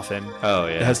Echo the dolphin. Oh,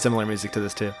 It yeah. has similar music to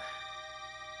this, too.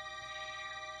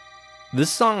 This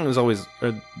song is always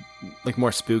like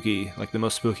more spooky. Like the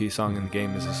most spooky song in the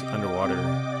game is this underwater.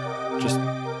 Just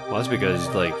Well, that's because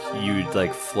like you'd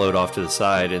like float off to the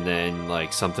side and then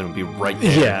like something would be right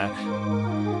there.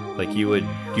 yeah, Like you'd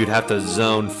have to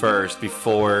zone first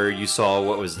before you saw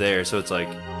what was there. So it's like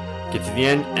get to the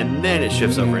end and then it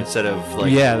shifts over instead of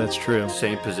like yeah, that's true.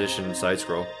 same position side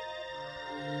scroll.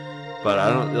 But I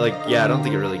don't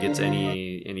think it really gets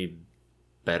any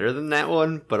better than that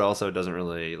one, but also it doesn't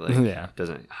really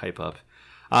doesn't hype up.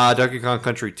 Donkey Kong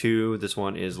Country 2, this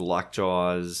one is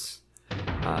Lockjaw's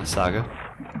Saga.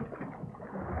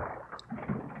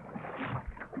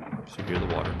 So hear the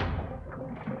water.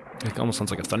 It almost sounds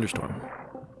like a thunderstorm.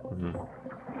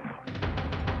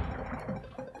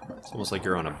 It's almost like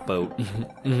you're on a boat.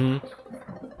 Mm-hmm.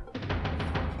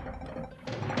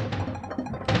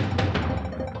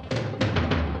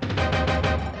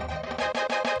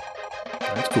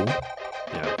 That's cool.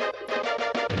 Yeah.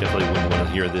 I definitely wouldn't want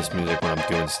to hear this music when I'm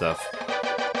doing stuff.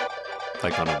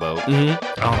 Like on a boat.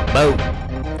 Mm-hmm. On a boat.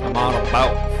 I'm on a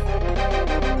boat.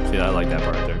 See, I like that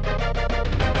part there.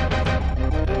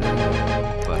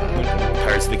 But,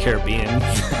 Pirates of the Caribbean.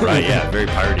 right, yeah, very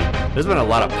piratey. There's been a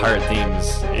lot of pirate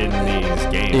themes in these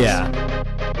games. Yeah.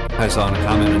 I saw in a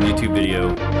comment on a YouTube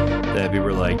video that people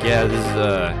were like, yeah, this is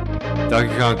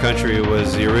Donkey Kong Country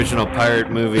was the original pirate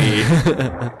movie.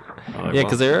 Like, Yeah,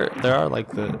 because there are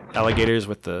like the alligators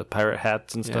with the pirate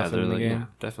hats and stuff in the game. Yeah,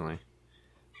 definitely.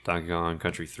 Donkey Kong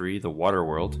Country 3, The Water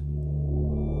World.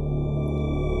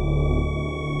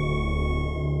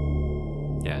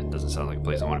 Yeah, it doesn't sound like a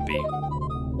place I want to be.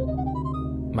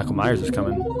 Michael Myers is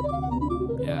coming.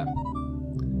 Yeah.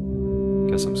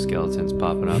 Got some skeletons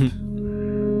popping up.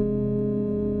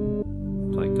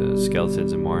 Like the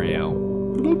skeletons in Mario.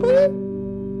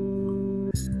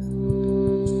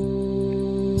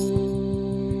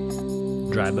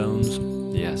 Dry bones.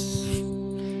 Yes.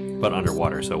 But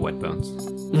underwater, so wet bones.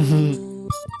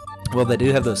 Well, they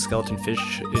do have those skeleton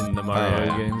fish in the Mario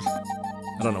yeah. games.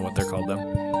 I don't know what they're called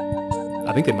though.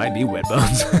 I think they might be wet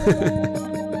bones.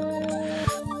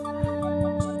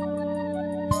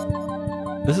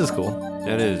 This is cool.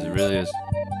 It is, it really is.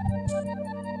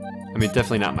 I mean,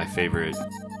 definitely not my favorite,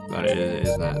 but it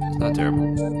is not, it's not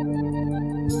terrible.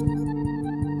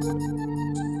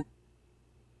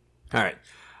 Alright.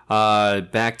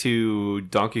 Back to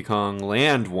Donkey Kong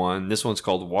Land 1. This one's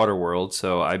called Water World,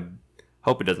 so I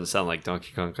hope it doesn't sound like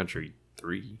Donkey Kong Country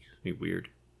 3. It'd be weird.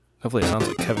 Hopefully it sounds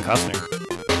like Kevin Costner.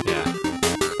 Yeah.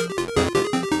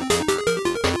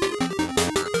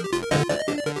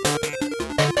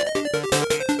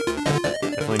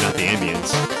 Definitely not the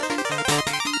ambience.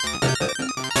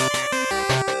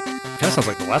 Kind of sounds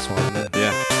like the last one.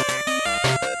 Yeah.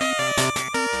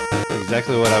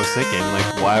 Exactly what I was thinking.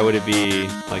 Like, why would it be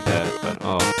like that? But,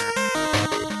 oh,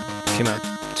 Came out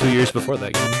 2 years before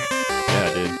that game. yeah,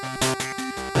 it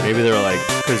did. Maybe they were like,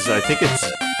 because I think it's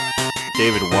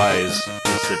David Wise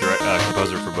is the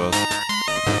composer for both.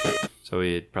 So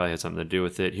he probably had something to do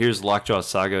with it. Here's Lockjaw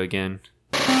Saga again.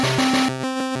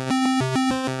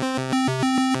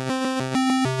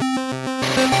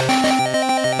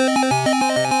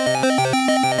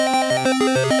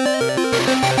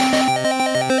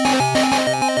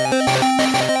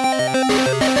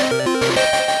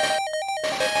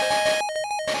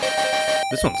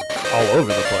 This one's all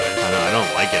over the place. I know, I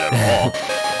don't like it at all.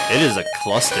 It is a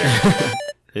cluster.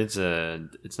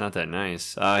 It's not that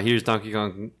nice. Here's Donkey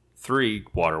Kong 3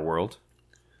 Water World.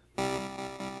 Sounds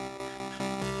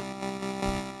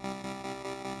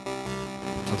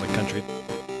like Country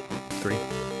 3.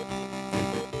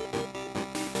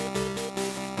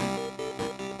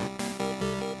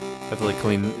 Definitely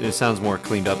clean. It sounds more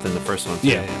cleaned up than the first one. too.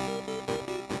 Yeah.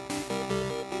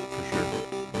 For sure.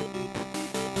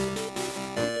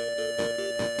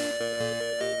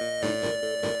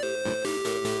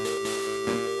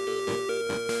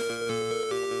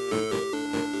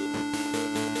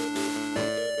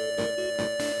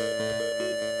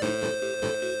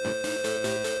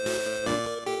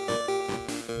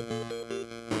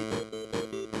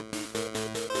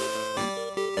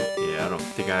 Yeah, I don't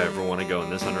think I ever want to go in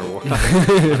this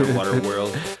underwater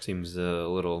world. Seems a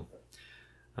little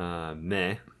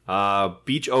meh.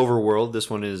 Beach Overworld. This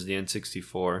one is the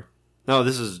N64. No,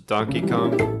 this is Donkey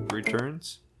Kong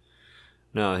Returns.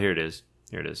 No, here it is.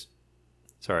 Here it is.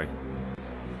 Sorry.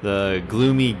 The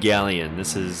Gloomy Galleon.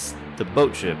 This is the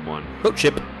boat ship one. Boat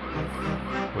ship.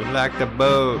 We like the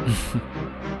boat.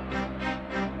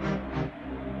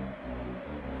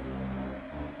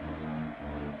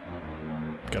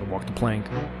 Gotta walk the plank.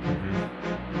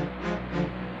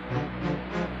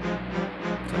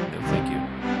 Thank you.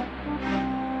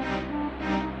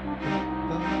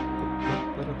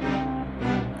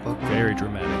 Very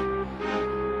dramatic.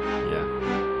 Yeah.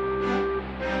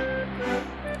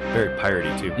 Very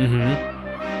piratey too. Mm-hmm.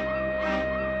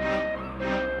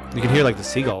 You can hear like the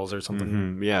seagulls or something.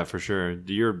 Mhm, yeah, for sure.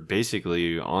 You're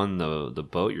basically on the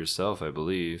boat yourself, I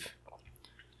believe.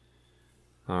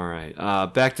 All right.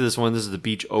 Back to this one. This is the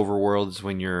beach overworld. It's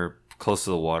when you're close to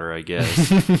the water, I guess.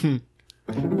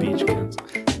 Beach kids.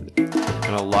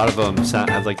 And a lot of them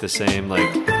have like the same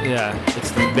like. Yeah,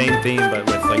 it's the main theme, but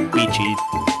with like beachy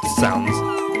sounds,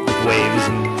 like waves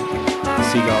and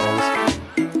seagulls.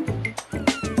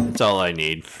 That's all I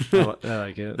need. I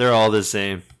like it. They're all the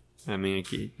same. I mean,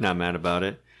 not mad about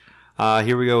it.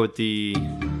 Here we go with the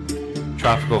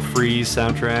Tropical Freeze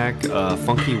soundtrack,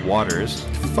 Funky Waters.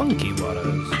 Funky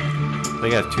Waters.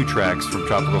 They have 2 tracks from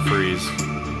Tropical Freeze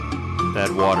that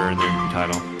had water in their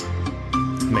title.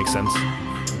 Makes sense.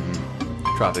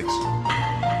 Tropics.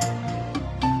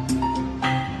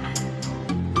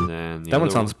 And then That one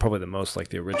sounds probably the most like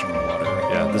the original Water.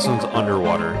 Yeah, this one's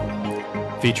Underwater.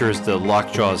 Features the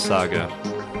Lockjaw Saga.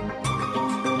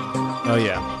 Oh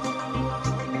yeah.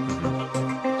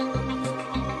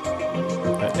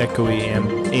 That echoey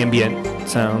ambient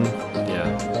sound.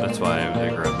 Yeah, that's why I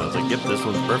grabbed it. I was like, yep, this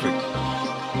one's perfect.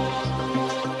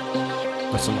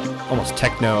 With some almost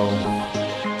techno,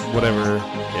 whatever.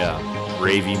 Yeah,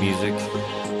 ravey music.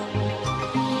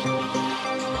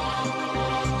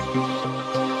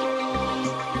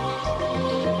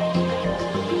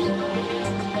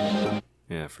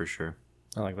 Yeah, for sure.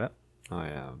 I like that. Oh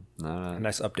yeah, A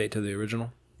nice update to the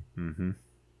original. Mm-hmm.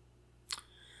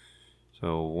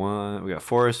 So we got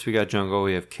Forest, we got Jungle,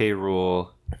 we have K. Rool.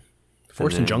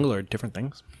 Forest then- and jungle are different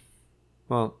things.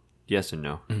 Well, yes and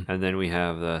no. Mm-hmm. And then we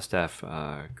have the staff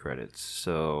credits.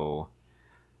 So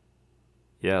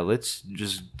yeah, let's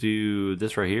just do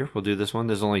this right here. We'll do this one.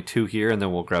 There's only 2 here, and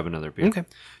then we'll grab another beer. Okay.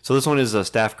 So this one is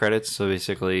staff credits. So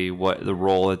basically, what the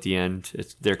role at the end.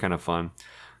 They're kind of fun.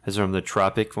 This is from the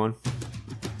Tropic one.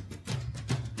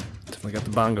 Definitely got the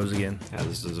bongos again. Yeah,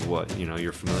 this is what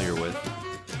you're familiar with.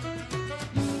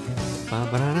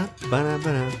 Ba-ba-da-da,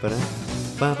 ba-da-ba-da, ba-da.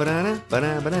 Ba-ba-da-da,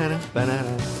 ba-da-ba-da-da,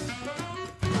 ba-da-da.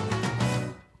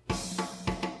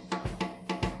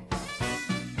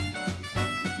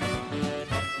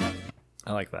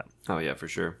 I like that. Oh yeah, for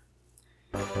sure.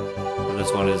 And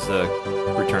this one is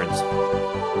Returns.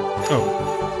 Oh,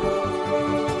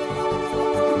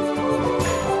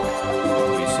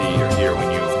 You see or hear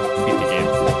when you beat the game.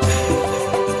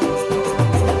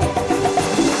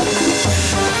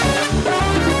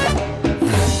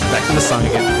 back to the song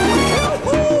again.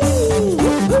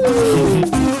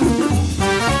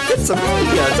 It's a me,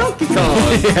 Donkey Kong.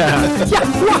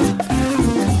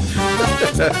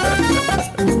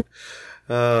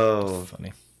 Oh,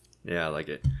 Funny. yeah, I like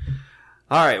it.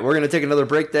 All right, we're gonna take another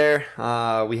break there.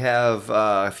 We have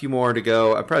a few more to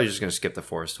go. I'm probably just gonna skip the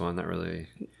Forest one. Not really.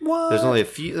 What? There's only a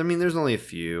few. I mean, there's only a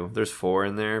few. There's 4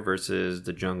 in there versus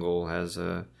the Jungle has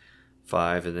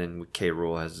 5, and then K.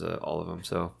 Rool has all of them.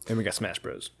 So, And we got Smash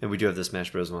Bros. and we do have the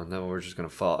Smash Bros. One. No, we're just gonna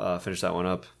finish that one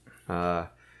up.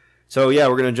 So yeah,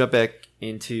 we're gonna jump back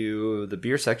into the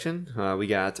beer section. We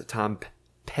got Tom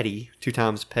Petty, 2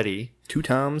 Toms Petty. 2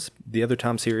 Toms, the other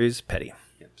Tom series, Petty.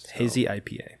 Yep, so Hazy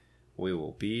IPA. we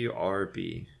will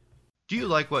BRB. Do you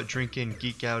like what Drink In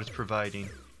Geek Out is providing?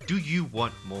 Do you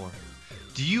want more?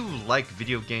 Do you like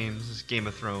video games, Game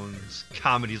of Thrones,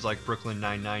 comedies like Brooklyn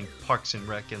Nine-Nine, Parks and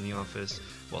Rec, and The Office?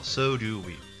 Well, so do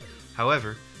we.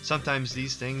 However, sometimes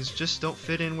these things just don't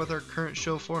fit in with our current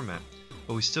show format,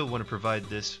 but we still want to provide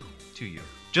this to you.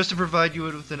 Just to provide you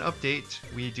with an update,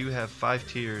 we do have 5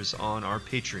 tiers on our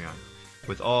Patreon,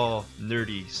 with all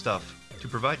nerdy stuff to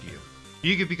provide you.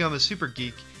 You can become a super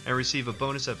geek and receive a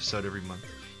bonus episode every month.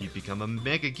 You can become a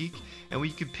mega geek, and we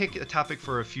can pick a topic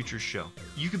for a future show.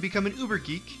 You can become an uber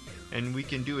geek, and we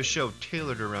can do a show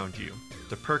tailored around you.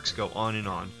 The perks go on,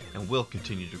 and will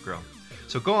continue to grow.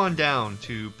 So go on down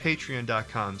to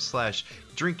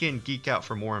patreon.com/drinkingeekout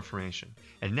for more information.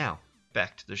 And now,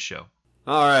 back to the show.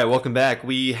 All right, welcome back.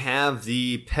 We have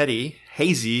the Petty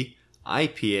Hazy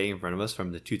IPA in front of us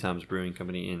from the 2 Toms Brewing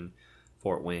Company in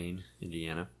Fort Wayne,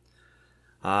 Indiana.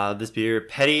 This beer,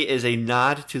 Petty, is a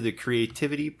nod to the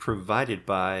creativity provided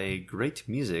by great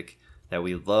music that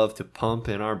we love to pump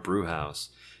in our brew house.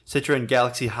 Citra and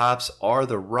Galaxy hops are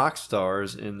the rock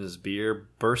stars in this beer,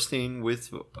 bursting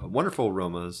with wonderful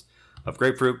aromas of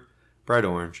grapefruit, bright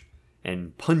orange,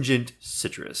 and pungent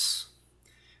citrus.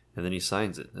 And then he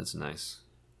signs it. That's nice.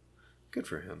 Good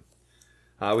for him.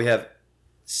 We have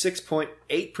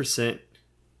 6.8%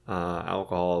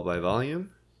 alcohol by volume.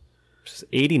 Just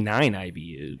 89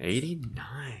 IBU.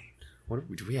 89.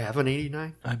 Do we have an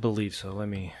 89? I believe so. Let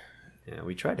me Yeah,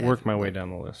 we tried to work my way down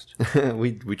the list.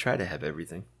 we try to have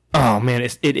everything. Oh, man.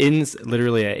 It ends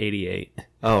literally at 88.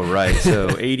 Oh, right.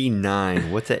 So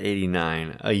 89. What's at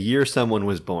 89? A year someone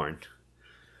was born.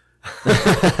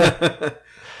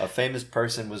 A famous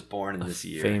person was born in this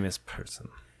year. Famous person.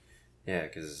 Yeah,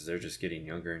 because they're just getting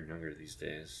younger and younger these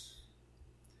days.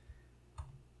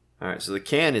 All right, so the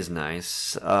can is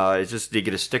nice. It's just you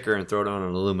get a sticker and throw it on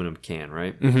an aluminum can,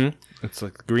 right? Mm-hmm. It's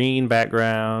like green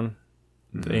background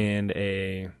and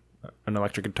an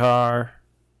electric guitar.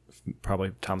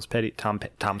 Probably Tom's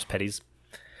Petty's.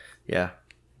 Yeah,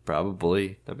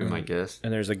 probably. That'd be my guess.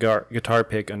 And there's a guitar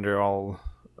pick under all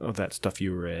of that stuff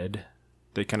you read.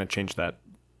 They kind of change that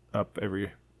up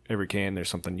every can. There's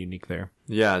something unique there.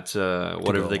 Yeah, it's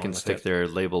whatever they along can with stick it. their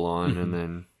label on, and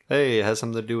then hey, it has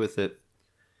something to do with it.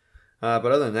 But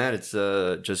other than that, it's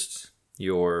just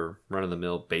your run of the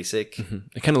mill basic.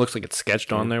 It kind of looks like it's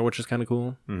sketched on there, which is kind of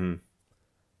cool. Mm-hmm.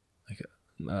 Like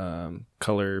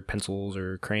color pencils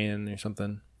or crayon or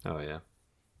something. Oh yeah,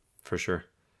 for sure.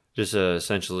 Just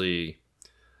essentially,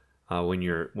 when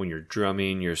you're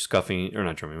drumming, you're scuffing, or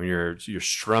not drumming. When you're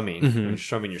strumming, when you're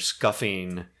strumming, you're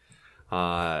scuffing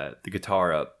the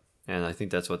guitar up, and I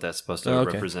think that's what that's supposed to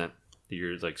represent.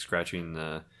 You're like scratching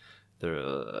the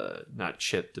not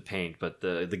chip the paint, but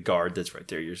the guard that's right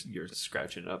there. You're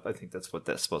scratching it up. I think that's what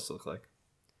that's supposed to look like.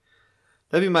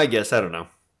 That'd be my guess. I don't know,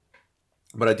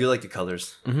 but I do like the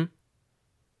colors.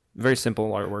 Very simple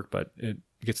artwork, but it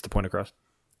gets the point across.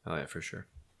 Oh yeah, for sure.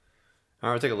 All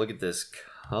right, take a look at this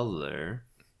color.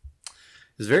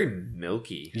 It's very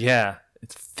milky. Yeah,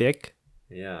 it's thick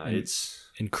Yeah, And- it's.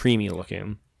 and creamy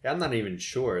looking. I'm not even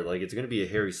sure. Like, it's gonna be a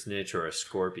hairy snitch or a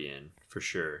scorpion for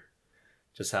sure.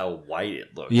 Just how white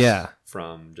it looks. Yeah.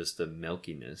 From just the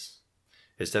milkiness,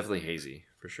 it's definitely hazy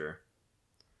for sure.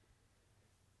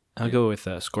 I'll go with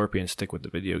Scorpion. Stick with the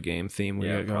video game theme. We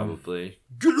Yeah, got going. probably.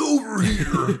 Get over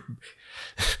here.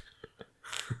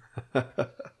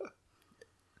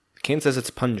 Ken says it's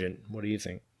pungent. What do you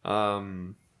think? I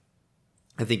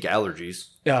think allergies.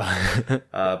 Yeah.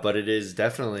 But it is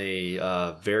definitely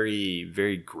very,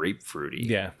 very grapefruity.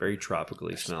 Yeah. Very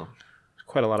tropically smell.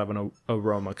 Quite a lot of an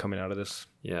aroma coming out of this.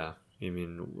 Yeah. I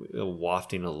mean,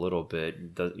 wafting a little bit.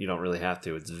 You don't really have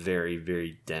to. It's very,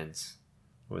 very dense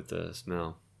with the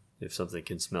smell. If something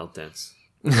can smell dense.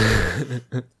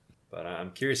 But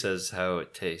I'm curious as how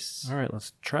it tastes. All right,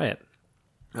 let's try it.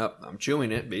 Oh, I'm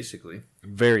chewing it, basically.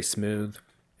 Very smooth.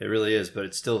 It really is, but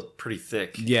it's still pretty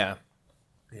thick. Yeah.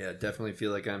 Yeah, definitely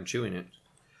feel like I'm chewing it.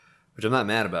 Which I'm not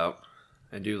mad about.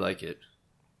 I do like it.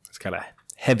 It's got a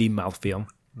heavy mouthfeel.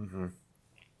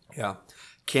 Yeah.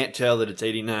 Can't tell that it's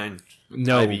 89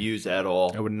 No. IBUs at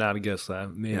all. I would not have guessed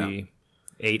that. Maybe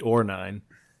 8 or 9.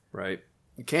 Right.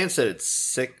 The can said it's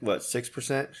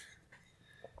 6%?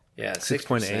 Yeah,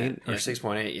 6.8? Or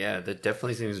 6.8, yeah. That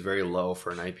definitely seems very low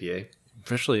for an IPA.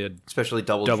 Especially a Especially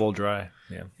double dry.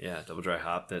 Yeah. Yeah, double dry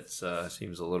hop. That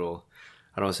seems a little,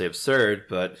 I don't want to say absurd,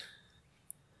 but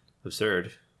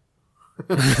absurd.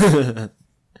 It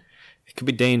could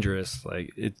be dangerous.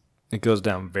 Like it goes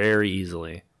down very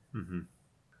easily.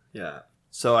 Yeah.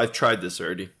 So I've tried this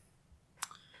already.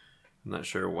 I'm not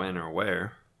sure when or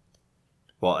where.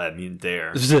 Well, I mean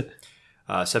there.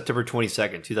 September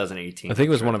 22nd, 2018. I think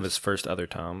it was one of his first other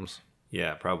toms,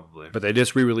 Yeah, probably. but they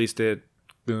just re-released it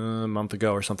a month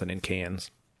ago or something in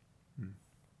cans.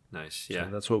 Nice, Yeah, yeah.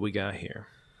 that's what we got here.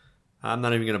 I'm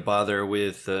not even going to bother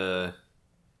with Beer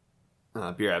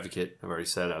Advocate. I've already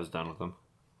said I was done with them.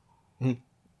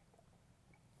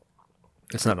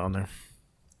 It's not on there.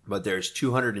 But there's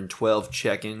 212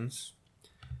 check-ins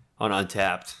on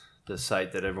Untapped, the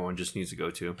site that everyone just needs to go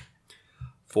to.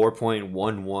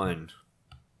 4.11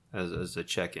 as a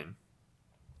check-in.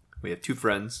 We have two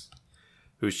friends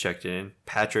who's checked in.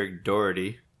 Patrick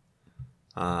Doherty.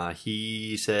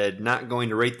 He said, not going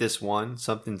to rate this one.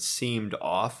 Something seemed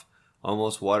off,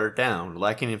 almost watered down,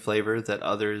 lacking in flavor that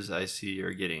others I see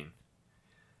are getting.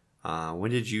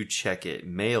 When did you check it?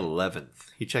 May 11th.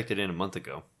 He checked it in a month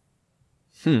ago.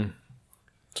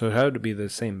 So it had to be the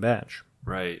same batch.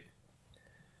 Right.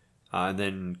 And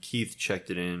then Keith checked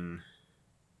it in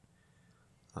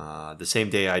the same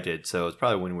day I did, so it's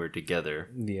probably when we were together.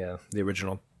 Yeah, the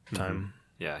original time.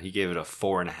 Yeah, he gave it a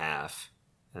 4.5,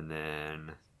 and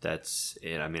then that's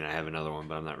it. I mean, I have another one,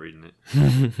 but I'm not reading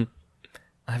it.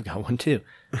 I've got one too.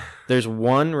 There's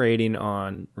one rating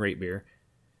on Rate Beer.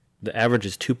 The average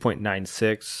is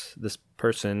 2.96. This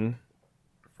person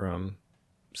from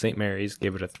St. Mary's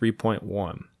gave it a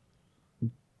 3.1.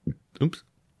 Oops.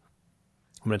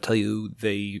 I'm going to tell you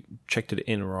they checked it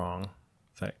in wrong.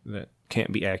 That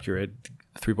can't be accurate.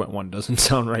 3.1 doesn't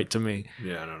sound right to me.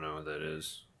 Yeah, I don't know what that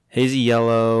is. Hazy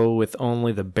yellow with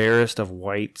only the barest of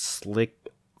white, slick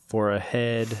for a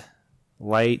head,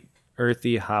 light,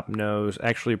 earthy hop nose,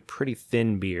 actually pretty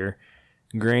thin beer,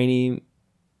 grainy,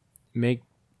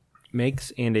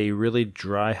 makes and a really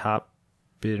dry hop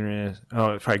bitterness.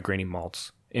 Oh, probably grainy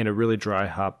malts and a really dry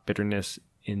hop bitterness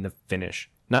in the finish.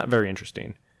 Not very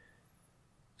interesting.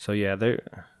 So yeah,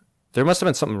 there must have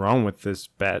been something wrong with this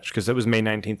batch because it was May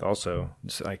 19th also.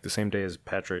 It's like the same day as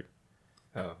Patrick.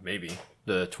 Oh, maybe.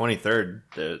 The 23rd,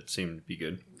 that seemed to be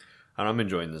good. And I'm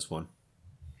enjoying this one.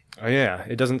 Oh yeah,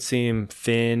 it doesn't seem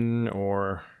thin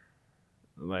or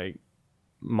like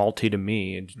malty to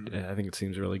me. I think it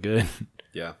seems really good.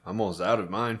 Yeah, I'm almost out of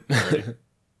mine already.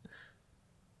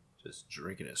 Just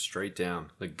drinking it straight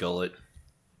down the gullet.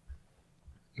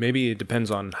 Maybe it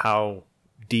depends on how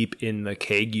deep in the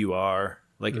keg you are.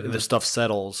 Like the stuff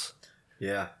settles.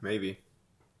 Yeah, maybe.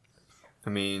 I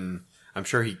mean, I'm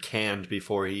sure he canned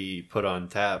before he put on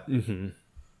tap. Mm-hmm.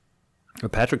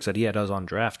 But Patrick said he had us on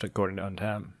draft according to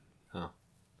Untap. Oh.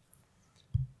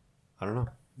 I don't know.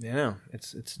 Yeah,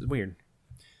 it's weird.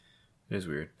 It is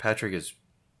weird. Patrick is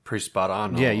pretty spot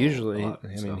on. Yeah, usually. Lot,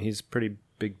 I mean, he's a pretty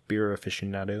big beer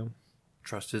aficionado.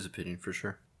 Trust his opinion for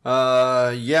sure.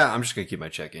 Yeah, I'm just gonna keep my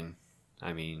check in.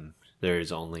 I mean,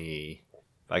 there's only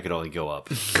I could only go up,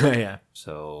 Yeah.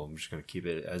 so I'm just gonna keep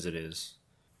it as it is.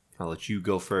 I'll let you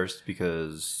go first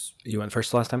because You went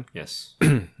first last time? yes,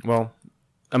 Well,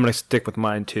 I'm going to stick with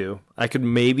mine too. I could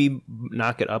maybe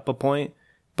knock it up a point,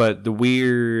 but the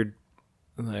weird,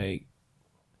 like,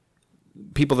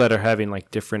 people that are having,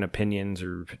 like, different opinions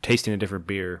or tasting a different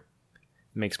beer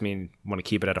makes me want to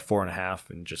keep it at a 4.5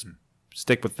 and just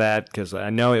stick with that because I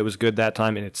know it was good that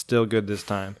time and it's still good this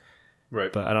time.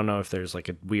 right. But I don't know if there's, like,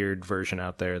 a weird version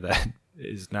out there that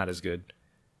is not as good.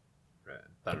 Right.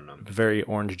 I don't know. Very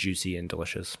orange juicy and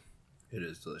delicious. It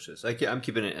is delicious. I'm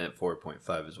keeping it at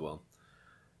 4.5 as well.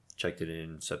 Checked it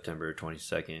in September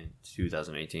 22nd,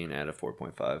 2018 at a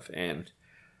 4.5. And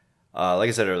like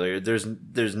I said earlier, there's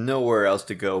nowhere else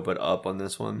to go but up on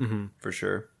this one for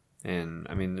sure. And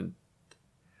I mean,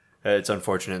 it's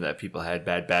unfortunate that people had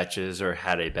bad batches or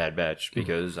had a bad batch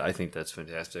because I think that's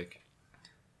fantastic.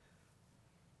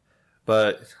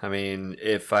 But I mean,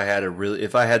 if I had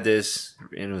this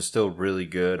and it was still really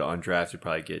good on draft, it'd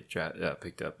probably get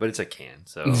picked up. But it's a can,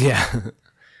 so Yeah.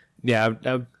 Yeah,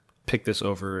 I would pick this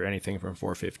over anything from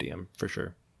 450, I'm for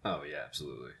sure. oh yeah,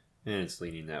 absolutely. And it's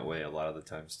leaning that way a lot of the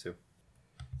times too.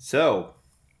 So,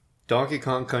 Donkey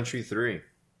Kong Country 3.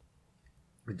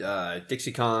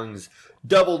 Dixie Kong's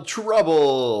Double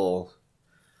Trouble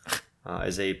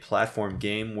is a platform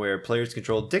game where players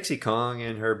control Dixie Kong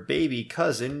and her baby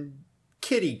cousin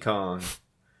Kiddy Kong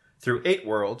through 8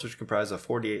 worlds, which comprise of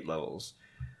 48 levels.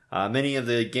 Many of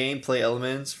the gameplay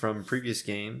elements from previous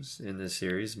games in this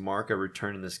series mark a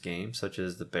return in this game, such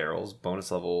as the barrels,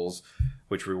 bonus levels,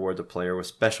 which reward the player with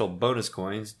special bonus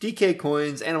coins, DK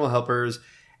coins, animal helpers,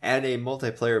 and a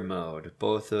multiplayer mode.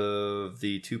 Both of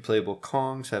the 2 playable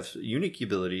Kongs have unique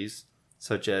abilities,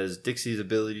 such as Dixie's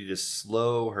ability to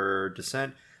slow her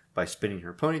descent by spinning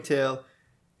her ponytail,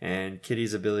 and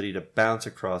Kitty's ability to bounce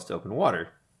across the open water.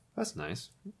 That's nice.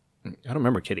 I don't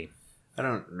remember Kitty. I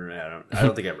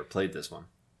don't think I ever played this one.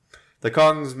 The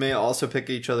Kongs may also pick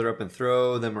each other up and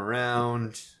throw them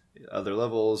around other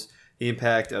levels. The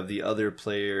impact of the other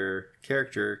player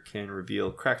character can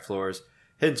reveal cracked floors,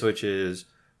 hidden switches,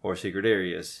 or secret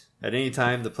areas. At any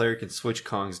time, the player can switch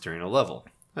Kongs during a level.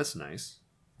 That's nice.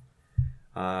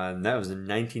 And that was in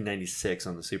 1996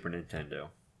 on the Super Nintendo.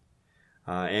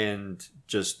 And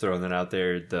just throwing that out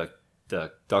there, the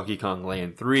Donkey Kong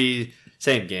Land 3,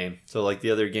 same game. So like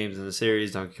the other games in the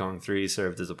series, Donkey Kong 3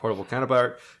 served as a portable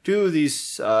counterpart to the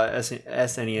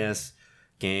SNES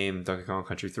game Donkey Kong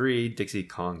Country 3, Dixie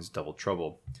Kong's Double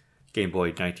Trouble. Game Boy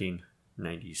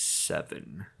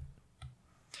 1997.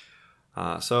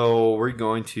 So we're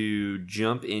going to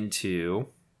jump into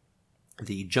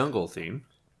the jungle theme.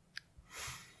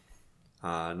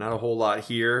 Not a whole lot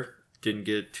here. Didn't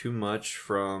get too much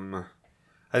from...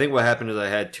 I think what happened is I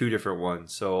had 2 different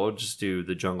ones, so I'll just do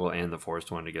the jungle and the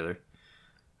forest one together.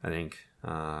 I think.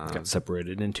 Got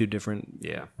separated in 2 different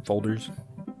Yeah, folders.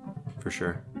 for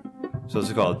sure. So this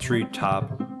is called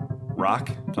Treetop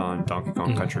Rock. It's on Donkey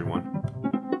Kong Country 1.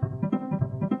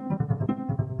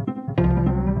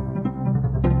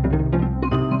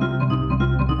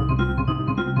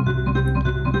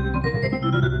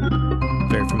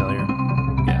 Very familiar.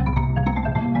 Yeah.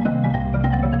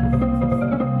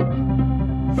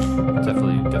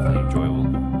 Definitely enjoyable.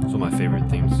 It's one of my favorite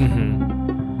themes.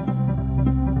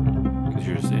 Because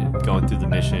you're just going through the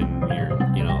mission, you're,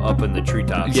 up in the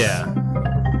treetops. Yeah.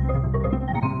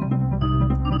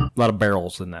 A lot of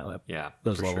barrels in that. Yeah.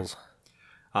 Those for levels.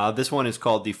 Sure. This one is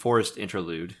called the Forest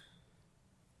Interlude.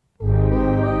 I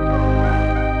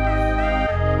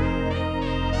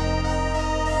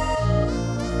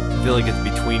feel like it's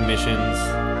between missions.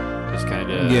 Just kind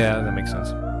of Yeah, that makes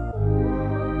sense.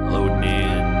 loading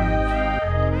in.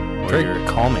 Or Very you're-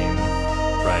 calming.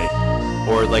 Right.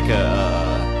 Or like a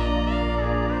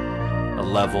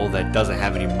level that doesn't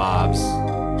have any mobs.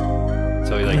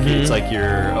 So like it's like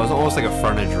it was almost like a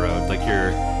frontage road. Like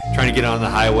you're trying to get on the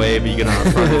highway, but you get on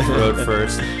a frontage road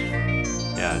first.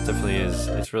 Yeah, it definitely is.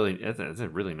 It's really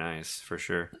nice for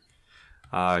sure.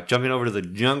 Jumping over to the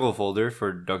jungle folder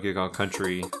for Donkey Kong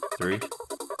Country 3.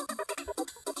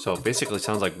 So it basically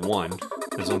sounds like 1.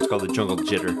 This one's called the Jungle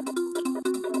Jitter.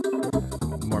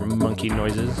 More monkey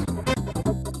noises.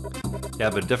 Yeah,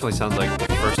 but it definitely sounds like the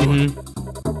first one.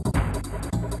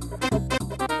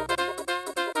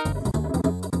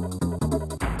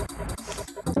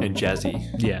 And jazzy.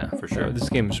 Yeah, For sure. This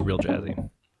game is real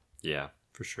jazzy. Yeah,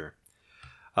 for sure.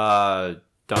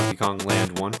 Donkey Kong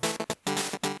Land 1.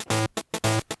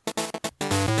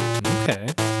 Okay.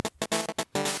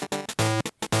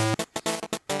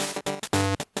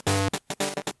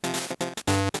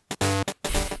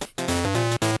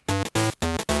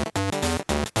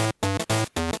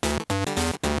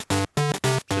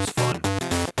 Just fun.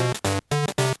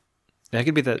 I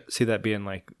could see that being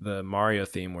like the Mario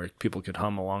theme where people could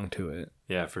hum along to it.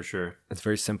 Yeah, for sure. It's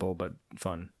very simple but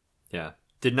fun. Yeah.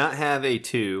 Did not have a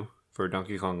 2 for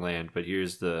Donkey Kong Land, but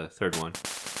here's the third one.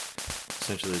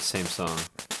 Essentially the same song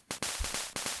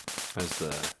as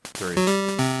the 3.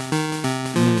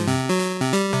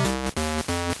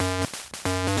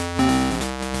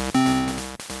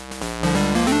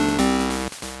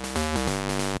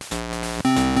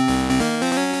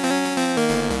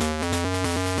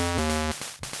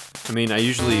 I mean, I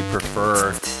usually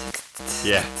prefer...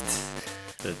 Yeah.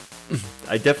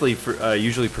 I definitely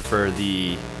usually prefer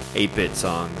the 8-bit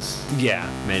songs, Yeah.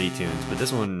 MIDI tunes, but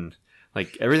this one,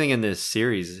 like, everything in this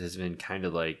series has been kind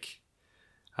of like,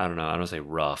 I don't know, I don't say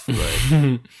rough,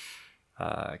 but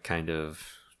kind of,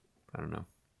 I don't know,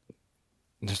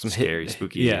 There's some scary,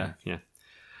 spooky. Yeah. Yeah.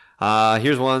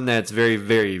 Here's one that's very,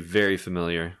 very, very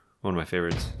familiar. One of my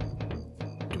favorites.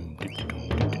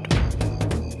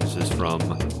 This is from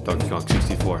Donkey Kong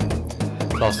 64.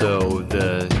 It's also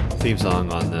the theme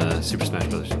song on the Super Smash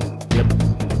Bros. Yep.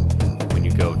 When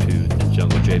you go to the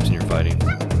jungle japes and you're fighting.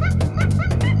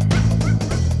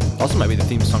 Also might be the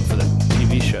theme song for the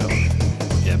TV show.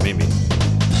 Yeah, maybe.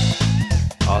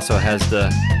 Also has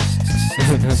the...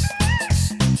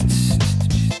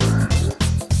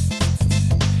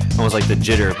 almost like the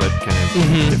jitter, but kind of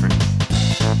different.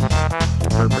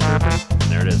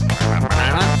 There it is.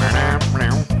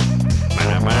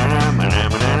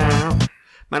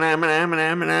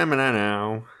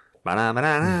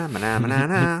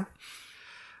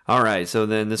 All right, so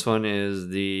then this one is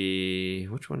the...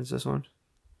 Which one is this one?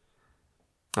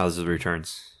 Oh, this is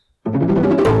Returns.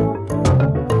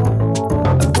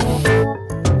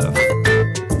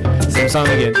 Same song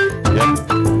again. Yep.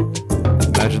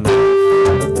 Imagine that.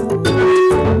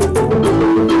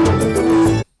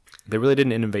 They really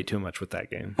didn't innovate too much with that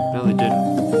game. No, they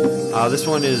didn't. This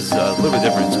one is a little bit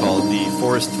different. It's called The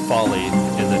Forest Folly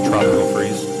in the Tropical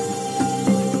Freeze.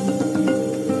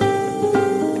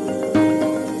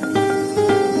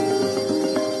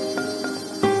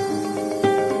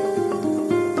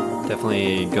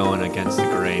 Definitely going against the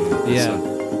grain. with this Yeah.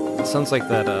 one. It sounds like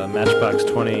that Matchbox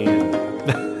 20 and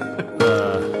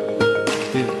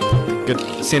the good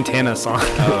Santana song.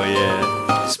 Oh,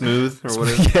 yeah. Smooth or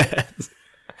whatever. Yes.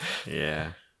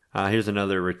 Yeah. Here's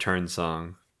another return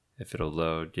song. If it'll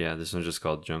load. Yeah, this one's just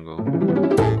called Jungle.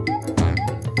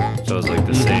 So it's like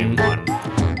the same one.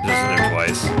 Just in there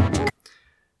twice.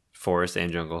 Forest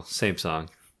and Jungle. Same song.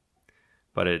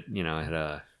 But it, it had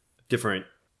a different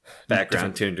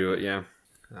background tune to it, yeah.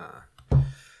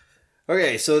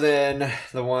 Okay, so then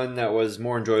the one that was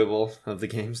more enjoyable of the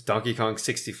games, Donkey Kong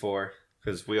 64,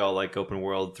 because we all like open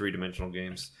world 3-dimensional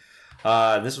games.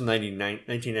 This was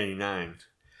 1999.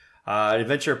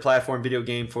 Adventure platform video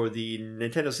game for the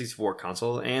Nintendo 64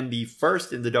 console, and the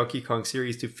first in the Donkey Kong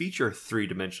series to feature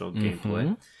 3-dimensional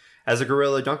gameplay. As a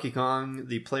gorilla Donkey Kong,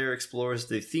 the player explores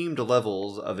the themed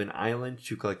levels of an island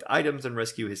to collect items and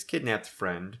rescue his kidnapped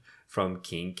friend from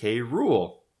King K.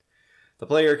 Rool. The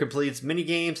player completes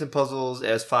mini-games and puzzles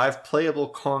as 5 playable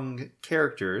Kong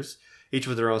characters, each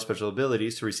with their own special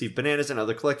abilities, to receive bananas and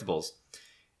other collectibles.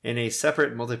 In a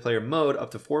separate multiplayer mode,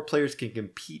 up to 4 players can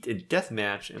compete in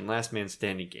deathmatch and last man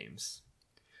standing games.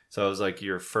 So it was like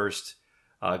your first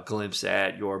glimpse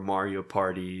at your Mario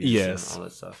parties Yes. and all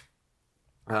that stuff.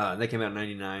 That came out in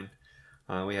 99.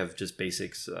 We have just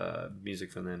basics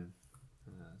music from them,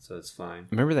 so it's fine.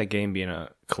 Remember that game being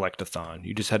a collect-a-thon?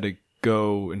 You just had to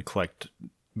go and collect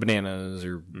bananas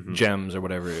or gems or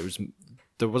whatever.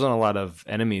 There wasn't a lot of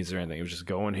enemies or anything. It was just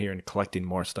going here and collecting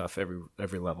more stuff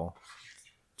every level.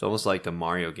 It's almost like the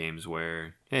Mario games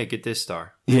where, hey, get this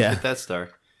star. Yeah. Get that star.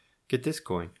 Get this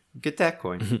coin. Get that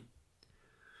coin.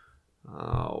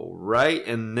 All right,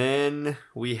 and then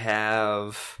we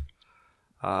have...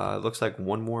 looks like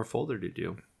one more folder to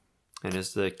do. And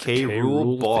it's the K.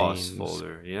 Rool Boss themes.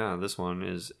 folder. Yeah, this one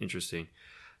is interesting.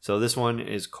 So this one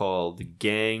is called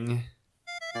Gangplank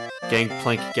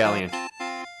Galleon.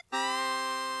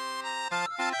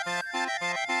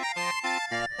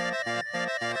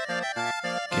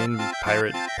 Again,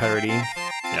 piratey.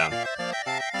 Yeah.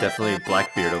 Definitely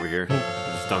Blackbeard over here.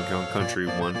 This is Donkey Kong Country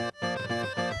 1. It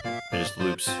just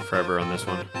loops forever on this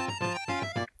one.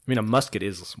 I mean, a musket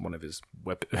is one of his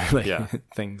weapon Yeah.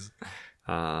 things.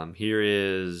 Here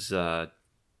is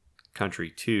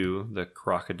Country 2, the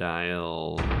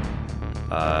crocodile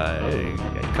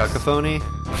cacophony?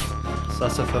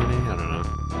 Sussophony? I don't know.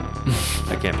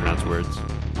 I can't pronounce words.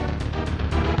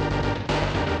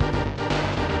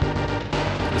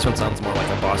 This one sounds more like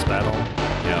a boss battle.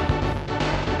 Yeah.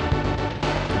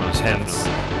 Most Tense.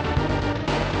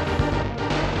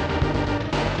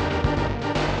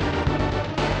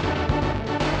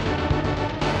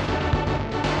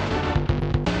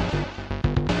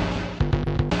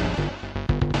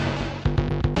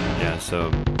 Yeah,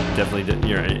 so definitely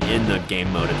you're in the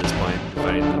game mode at this point.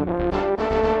 Fighting them.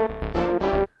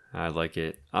 I like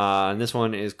it. And this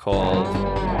one is called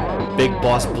Big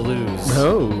Boss Blues.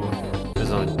 Oh. This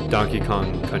is on Donkey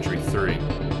Kong Country 3.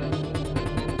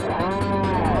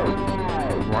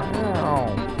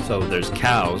 So there's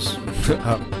cows. I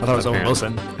thought it was Owen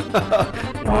Wilson.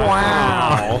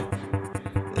 Wow.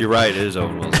 You're right, it is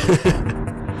Owen Wilson.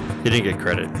 He didn't get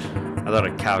credit. I thought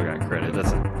a cow got credit.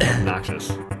 That's obnoxious.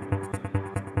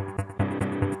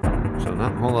 So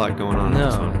not a whole lot going on in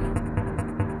this one.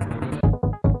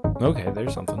 Okay,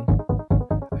 there's something.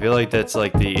 I feel like that's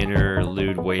like the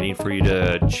interlude waiting for you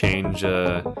to change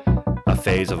a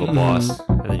phase of a boss,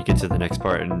 and then you get to the next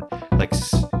part and like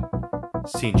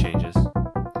scene changes.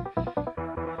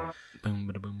 Boom,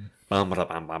 bada, boom. All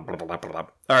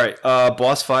right,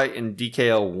 boss fight in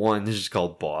DKL 1. This is just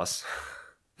called Boss.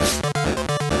 It's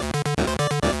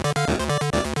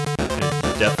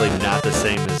definitely not the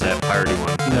same as that piratey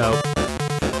one. No.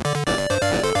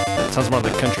 Sounds more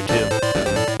like Country 2.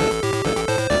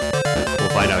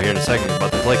 We'll find out here in a second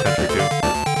about the play Country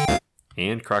 2.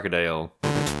 And Crocodile.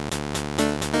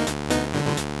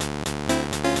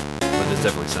 But this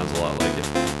definitely sounds a lot like it.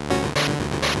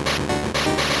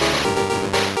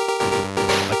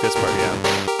 Like this part, yeah.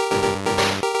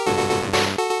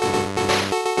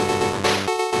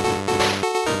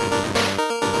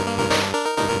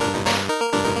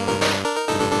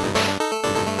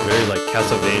 Very like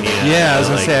Castlevania. Yeah, I was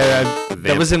gonna like, say that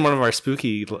vamp- was in one of our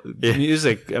spooky Yeah.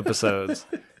 music episodes,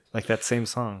 like that same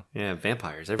song. Yeah,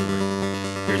 vampires everywhere.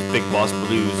 Here's Big Boss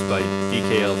Blues by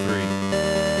DKL3.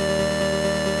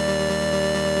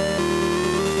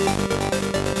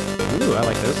 Ooh, I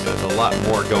like this. There's a lot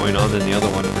more going on than the other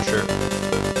one for sure.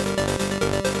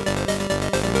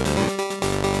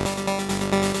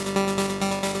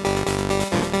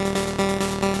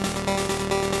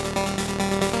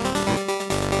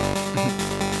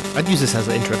 I'd use this as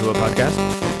an intro to a podcast.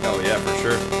 Oh yeah, for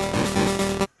sure.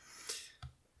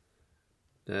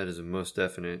 That is a most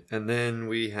definite. And then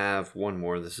we have one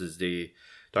more. This is the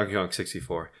Donkey Kong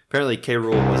 64. Apparently K.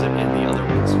 Rool wasn't in the other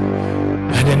ones.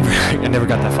 I never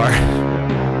got that far.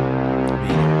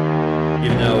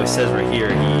 Even though it says right here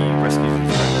he rescues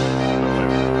his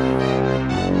friend.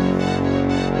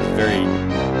 It's very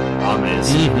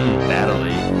ominous,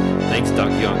 battle-y. Thanks,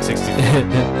 Donkey Kong 64.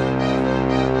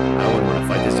 I wouldn't want to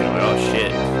fight this dude. I'm like, oh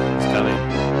shit, it's coming.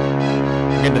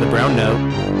 We're getting to the brown note.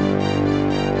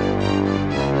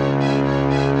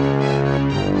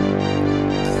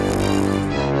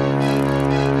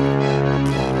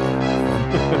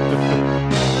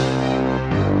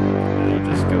 And it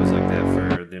just goes like that for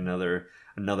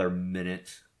another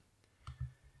minute.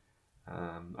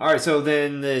 All right, so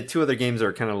then the two other games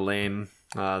are kind of lame.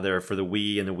 They're for the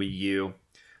Wii and the Wii U.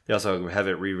 They also have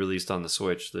it re-released on the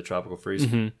Switch, the Tropical Freeze.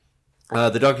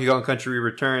 The Donkey Kong Country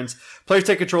returns. Players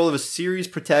take control of a series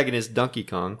protagonist, Donkey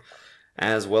Kong,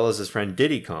 as well as his friend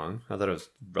Diddy Kong. I thought it was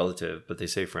relative, but they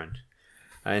say friend.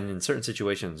 And in certain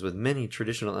situations, with many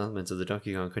traditional elements of the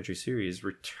Donkey Kong Country series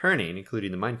returning,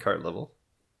 including the minecart level.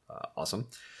 Awesome.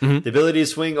 The ability to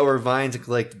swing over vines and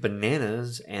collect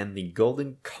bananas and the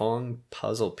Golden Kong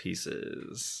puzzle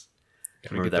pieces.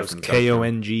 Remember that from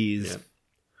KONGs.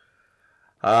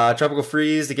 Yeah. Tropical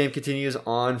Freeze. The game continues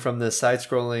on from the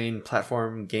side-scrolling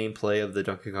platform gameplay of the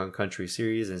Donkey Kong Country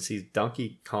series and sees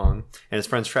Donkey Kong and his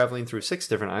friends traveling through 6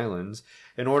 different islands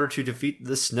in order to defeat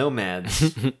the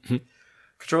Snowmads.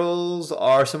 Controls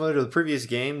are similar to the previous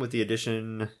game with the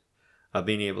addition of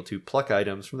being able to pluck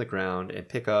items from the ground and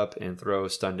pick up and throw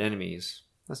stunned enemies.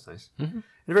 That's nice. And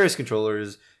various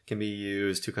controllers can be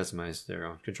used to customize their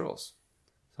own controls.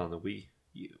 It's on the Wii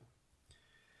U.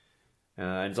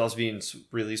 And it's also being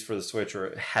released for the Switch, or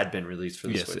it had been released for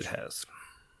the Switch. Yes, it has.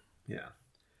 Yeah.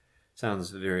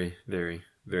 Sounds very, very,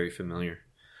 very familiar.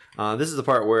 This is the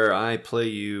part where I play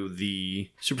you the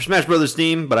Super Smash Brothers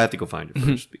theme, but I have to go find it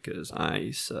first because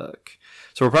I suck.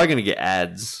 So we're probably going to get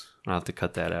ads. I'll have to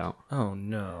cut that out. Oh,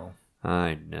 no.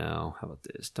 I know. How about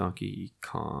this? Donkey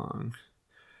Kong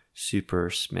Super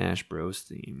Smash Bros.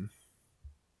 Theme.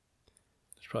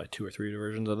 There's probably 2 or 3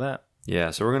 versions of that.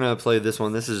 Yeah, so we're going to play this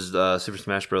one. This is Super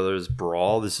Smash Bros.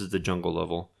 Brawl. This is the jungle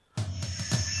level.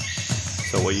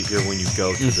 So what you hear when you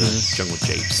go to the jungle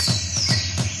japes.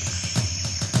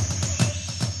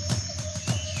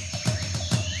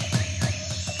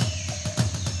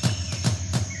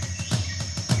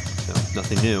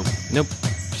 Nothing new. Nope.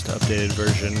 Just an updated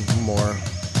version.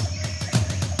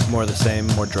 More of the same.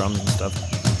 More drums and stuff.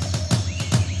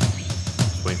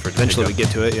 Just waiting for it to Eventually we pick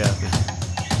get to it, yeah.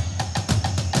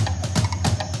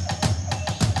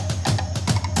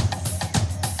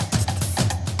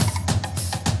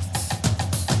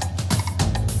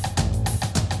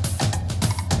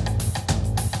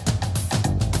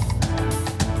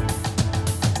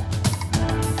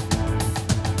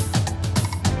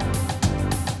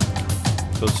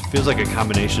 So it feels like a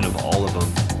combination of all of them.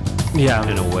 Yeah.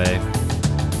 In a way.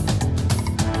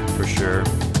 For sure.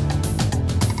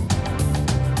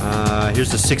 Here's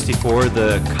the 64,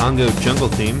 the Congo jungle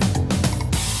theme.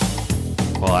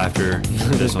 Well, after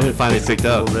this one finally picked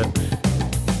up. Now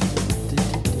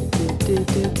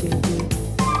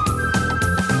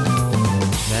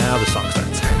the song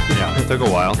starts. Yeah, it took a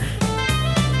while.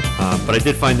 But I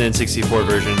did find the N64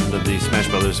 version of the Smash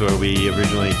Brothers where we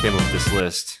originally came up with this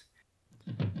list.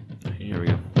 Here we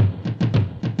go.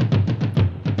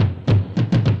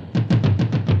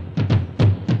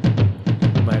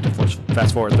 Might have to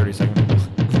fast forward 30 seconds.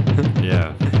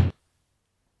 Yeah.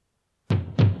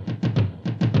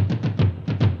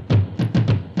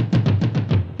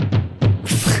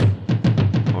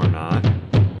 Or not.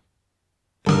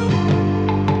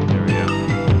 There we go.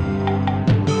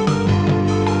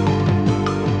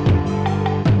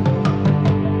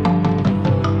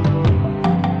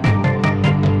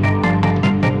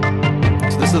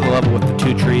 So this is the level with the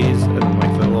 2 trees and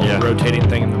like the little rotating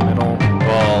thing in the middle.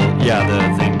 Well, yeah,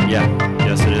 the thing. Yeah.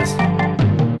 Yes, it is.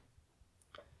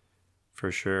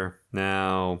 For sure.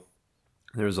 Now,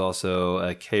 there's also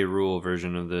a K. Rool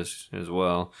version of this as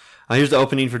well. Here's the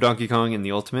opening for Donkey Kong in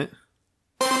the Ultimate.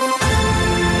 Nice.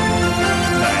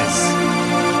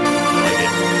 I like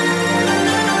it.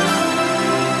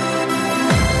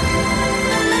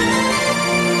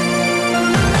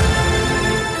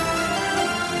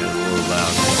 It's a little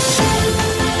loud.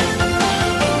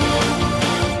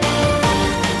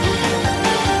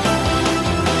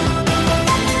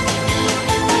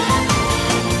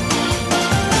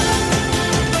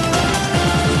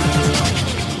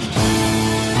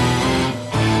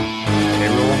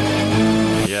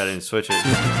 Yeah, I didn't switch it.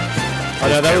 Oh,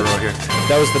 no, that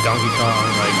was the Donkey Kong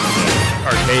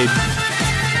arcade.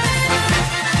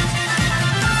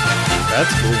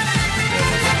 That's cool.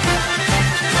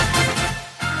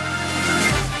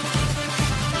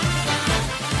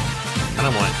 I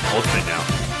don't want Ultimate now.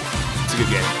 It's a good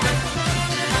game.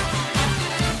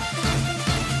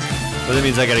 But that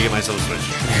means I gotta get myself a Switch.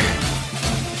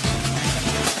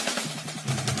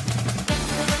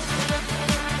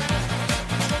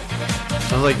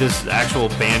 Sounds like this actual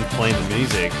band playing the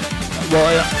music.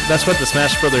 Well, that's what the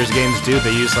Smash Brothers games do.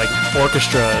 They use like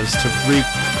orchestras to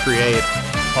recreate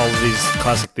all of these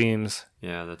classic themes.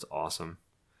 Yeah, that's awesome.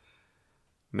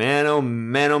 Man, oh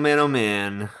man, oh man, oh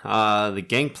man. The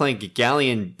Gangplank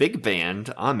Galleon Big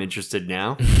Band. I'm interested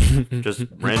now. Just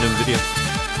random video.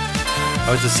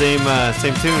 Oh, it's the same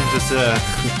tune, just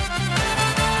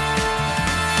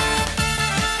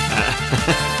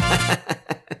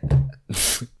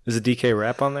Is a DK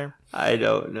rap on there? I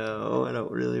don't know. I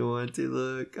don't really want to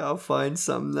look. I'll find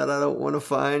something that I don't want to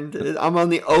find. I'm on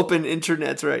the open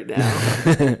internet right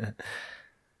now.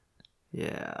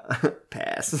 Yeah.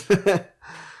 Pass.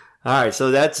 All right,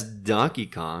 so that's Donkey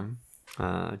Kong.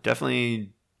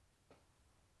 Definitely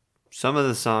some of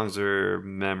the songs are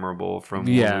memorable from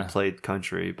when we played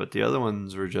Country, but the other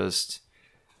ones were just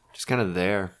kind of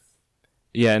there.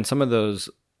 Yeah, and some of those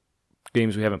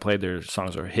games we haven't played, their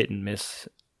songs are hit and miss,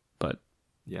 but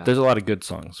yeah, there's a lot of good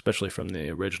songs, especially from the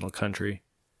original Country.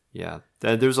 Yeah,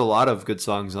 there's a lot of good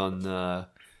songs on the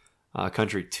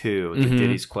Country 2, the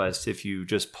Diddy's Quest. If you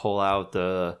just pull out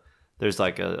there's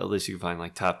like a list you can find,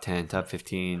 like top 10, top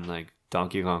 15, like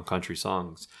Donkey Kong Country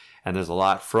songs, and there's a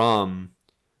lot from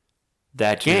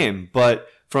that game, but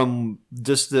from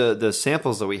just the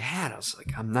samples that we had, I was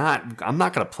like, I'm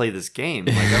not gonna play this game.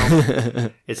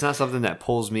 Like, it's not something that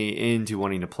pulls me into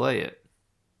wanting to play it.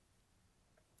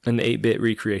 And the 8-bit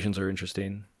recreations are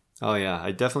interesting. Oh yeah,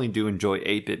 I definitely do enjoy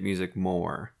 8-bit music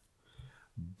more,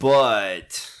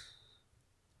 but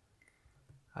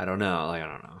I don't know. Like, I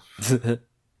don't know.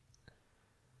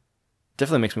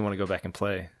 Definitely makes me want to go back and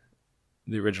play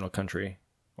the original Country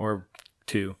or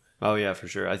 2. Oh yeah, for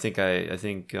sure. I think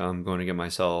I'm going to get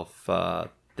myself the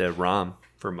ROM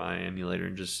for my emulator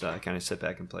and just kind of sit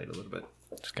back and play it a little bit.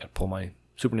 Just gotta pull my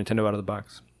Super Nintendo out of the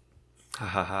box. Ha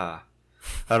ha ha.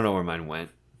 I don't know where mine went,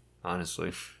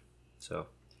 honestly. So,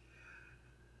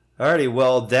 alrighty.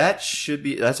 Well, that's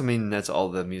all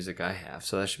the music I have.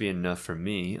 So that should be enough for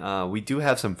me. We do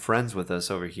have some friends with us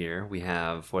over here. We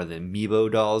have the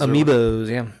Amiibo dolls. Amiibos,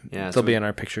 yeah. Yeah, They'll be in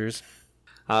our pictures.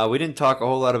 We didn't talk a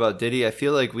whole lot about Diddy. I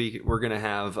feel like we're going to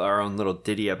have our own little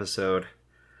Diddy episode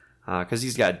because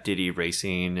he's got Diddy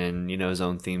Racing and, his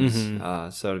own themes.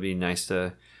 So it'd be nice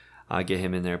to get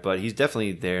him in there. But he's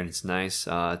definitely there, and it's nice.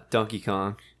 Donkey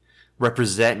Kong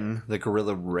representing the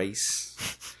gorilla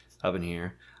race up in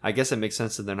here. I guess it makes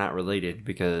sense that they're not related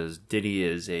because Diddy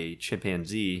is a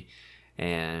chimpanzee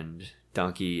and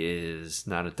Donkey is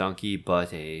not a donkey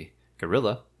but a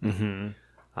gorilla. Mm-hmm.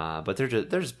 But they're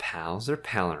just pals. They're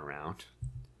palling around.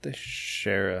 They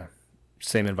share a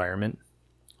same environment.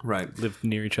 Right. Live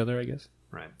near each other, I guess.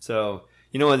 Right. So,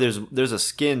 you know what? There's a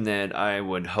skin that I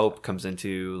would hope comes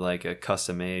into like a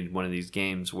custom made one of these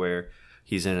games where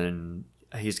he's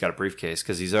got a briefcase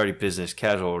because he's already business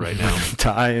casual right now.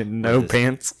 Tie and no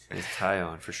pants. His tie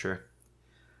on for sure.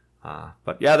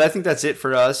 But yeah, I think that's it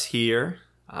for us here.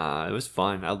 It was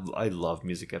fun. I love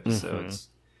music episodes.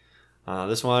 Mm-hmm.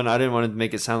 This one, I didn't want to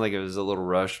make it sound like it was a little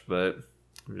rushed, but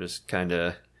we're just kind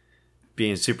of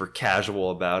being super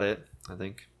casual about it, I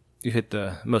think. You hit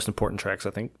the most important tracks, I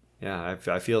think. Yeah,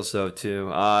 I feel so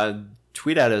too.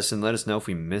 Tweet at us and let us know if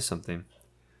we missed something.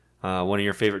 One of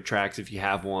your favorite tracks, if you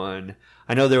have one.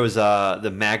 I know there was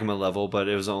the Magma level, but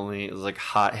it was like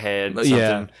Hothead something.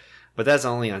 Yeah. But that's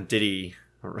only on Diddy.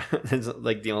 It's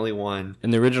like the only one.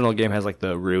 And the original game has like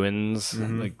the ruins,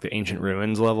 like the ancient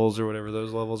ruins levels or whatever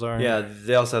those levels are. Yeah,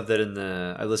 they also have that in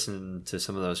I listened to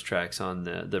some of those tracks on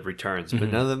the returns,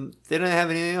 but none of them, they didn't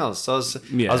have anything else. So I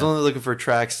was only looking for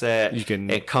tracks that you can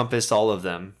encompass all of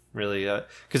them, really.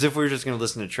 Because if we were just going to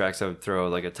listen to tracks, I would throw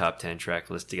like a top 10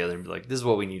 track list together and be like, this is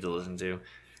what we need to listen to.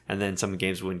 And then some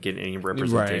games wouldn't get any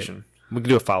representation. Right. We could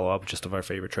do a follow-up just of our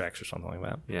favorite tracks or something like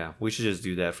that. Yeah, we should just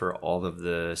do that for all of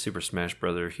the Super Smash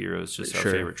Brother heroes, just our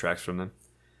favorite tracks from them.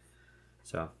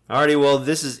 So, alrighty, well,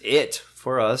 this is it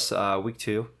for us, week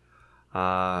 2.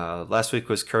 Last week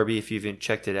was Kirby. If you haven't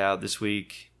checked it out, this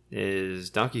week is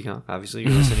Donkey Kong. Obviously,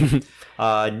 you're listening.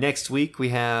 Next week, we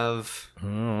have...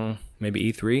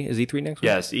 maybe E3? Is E3 next week?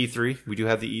 Yes, E3. We do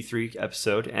have the E3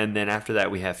 episode. And then after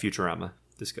that, we have Futurama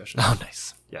discussion. Oh,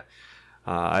 nice. Yeah.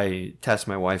 I tasked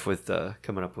my wife with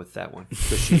coming up with that one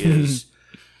because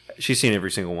she's seen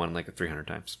every single one like 300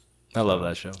 times. I love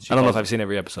that show. I don't know if I've seen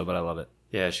every episode, but I love it.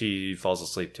 Yeah, she falls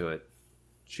asleep to it.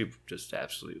 She just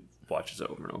absolutely watches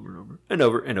it over and over and over and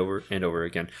over and over and over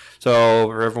again. So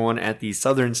for everyone at the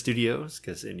Southern Studios,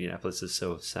 because Indianapolis is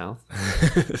so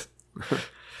south,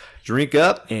 drink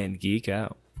up and geek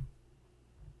out.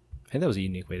 Hey, that was a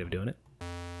unique way of doing it.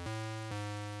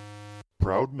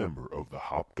 Proud member of the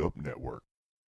Hopped Up Network.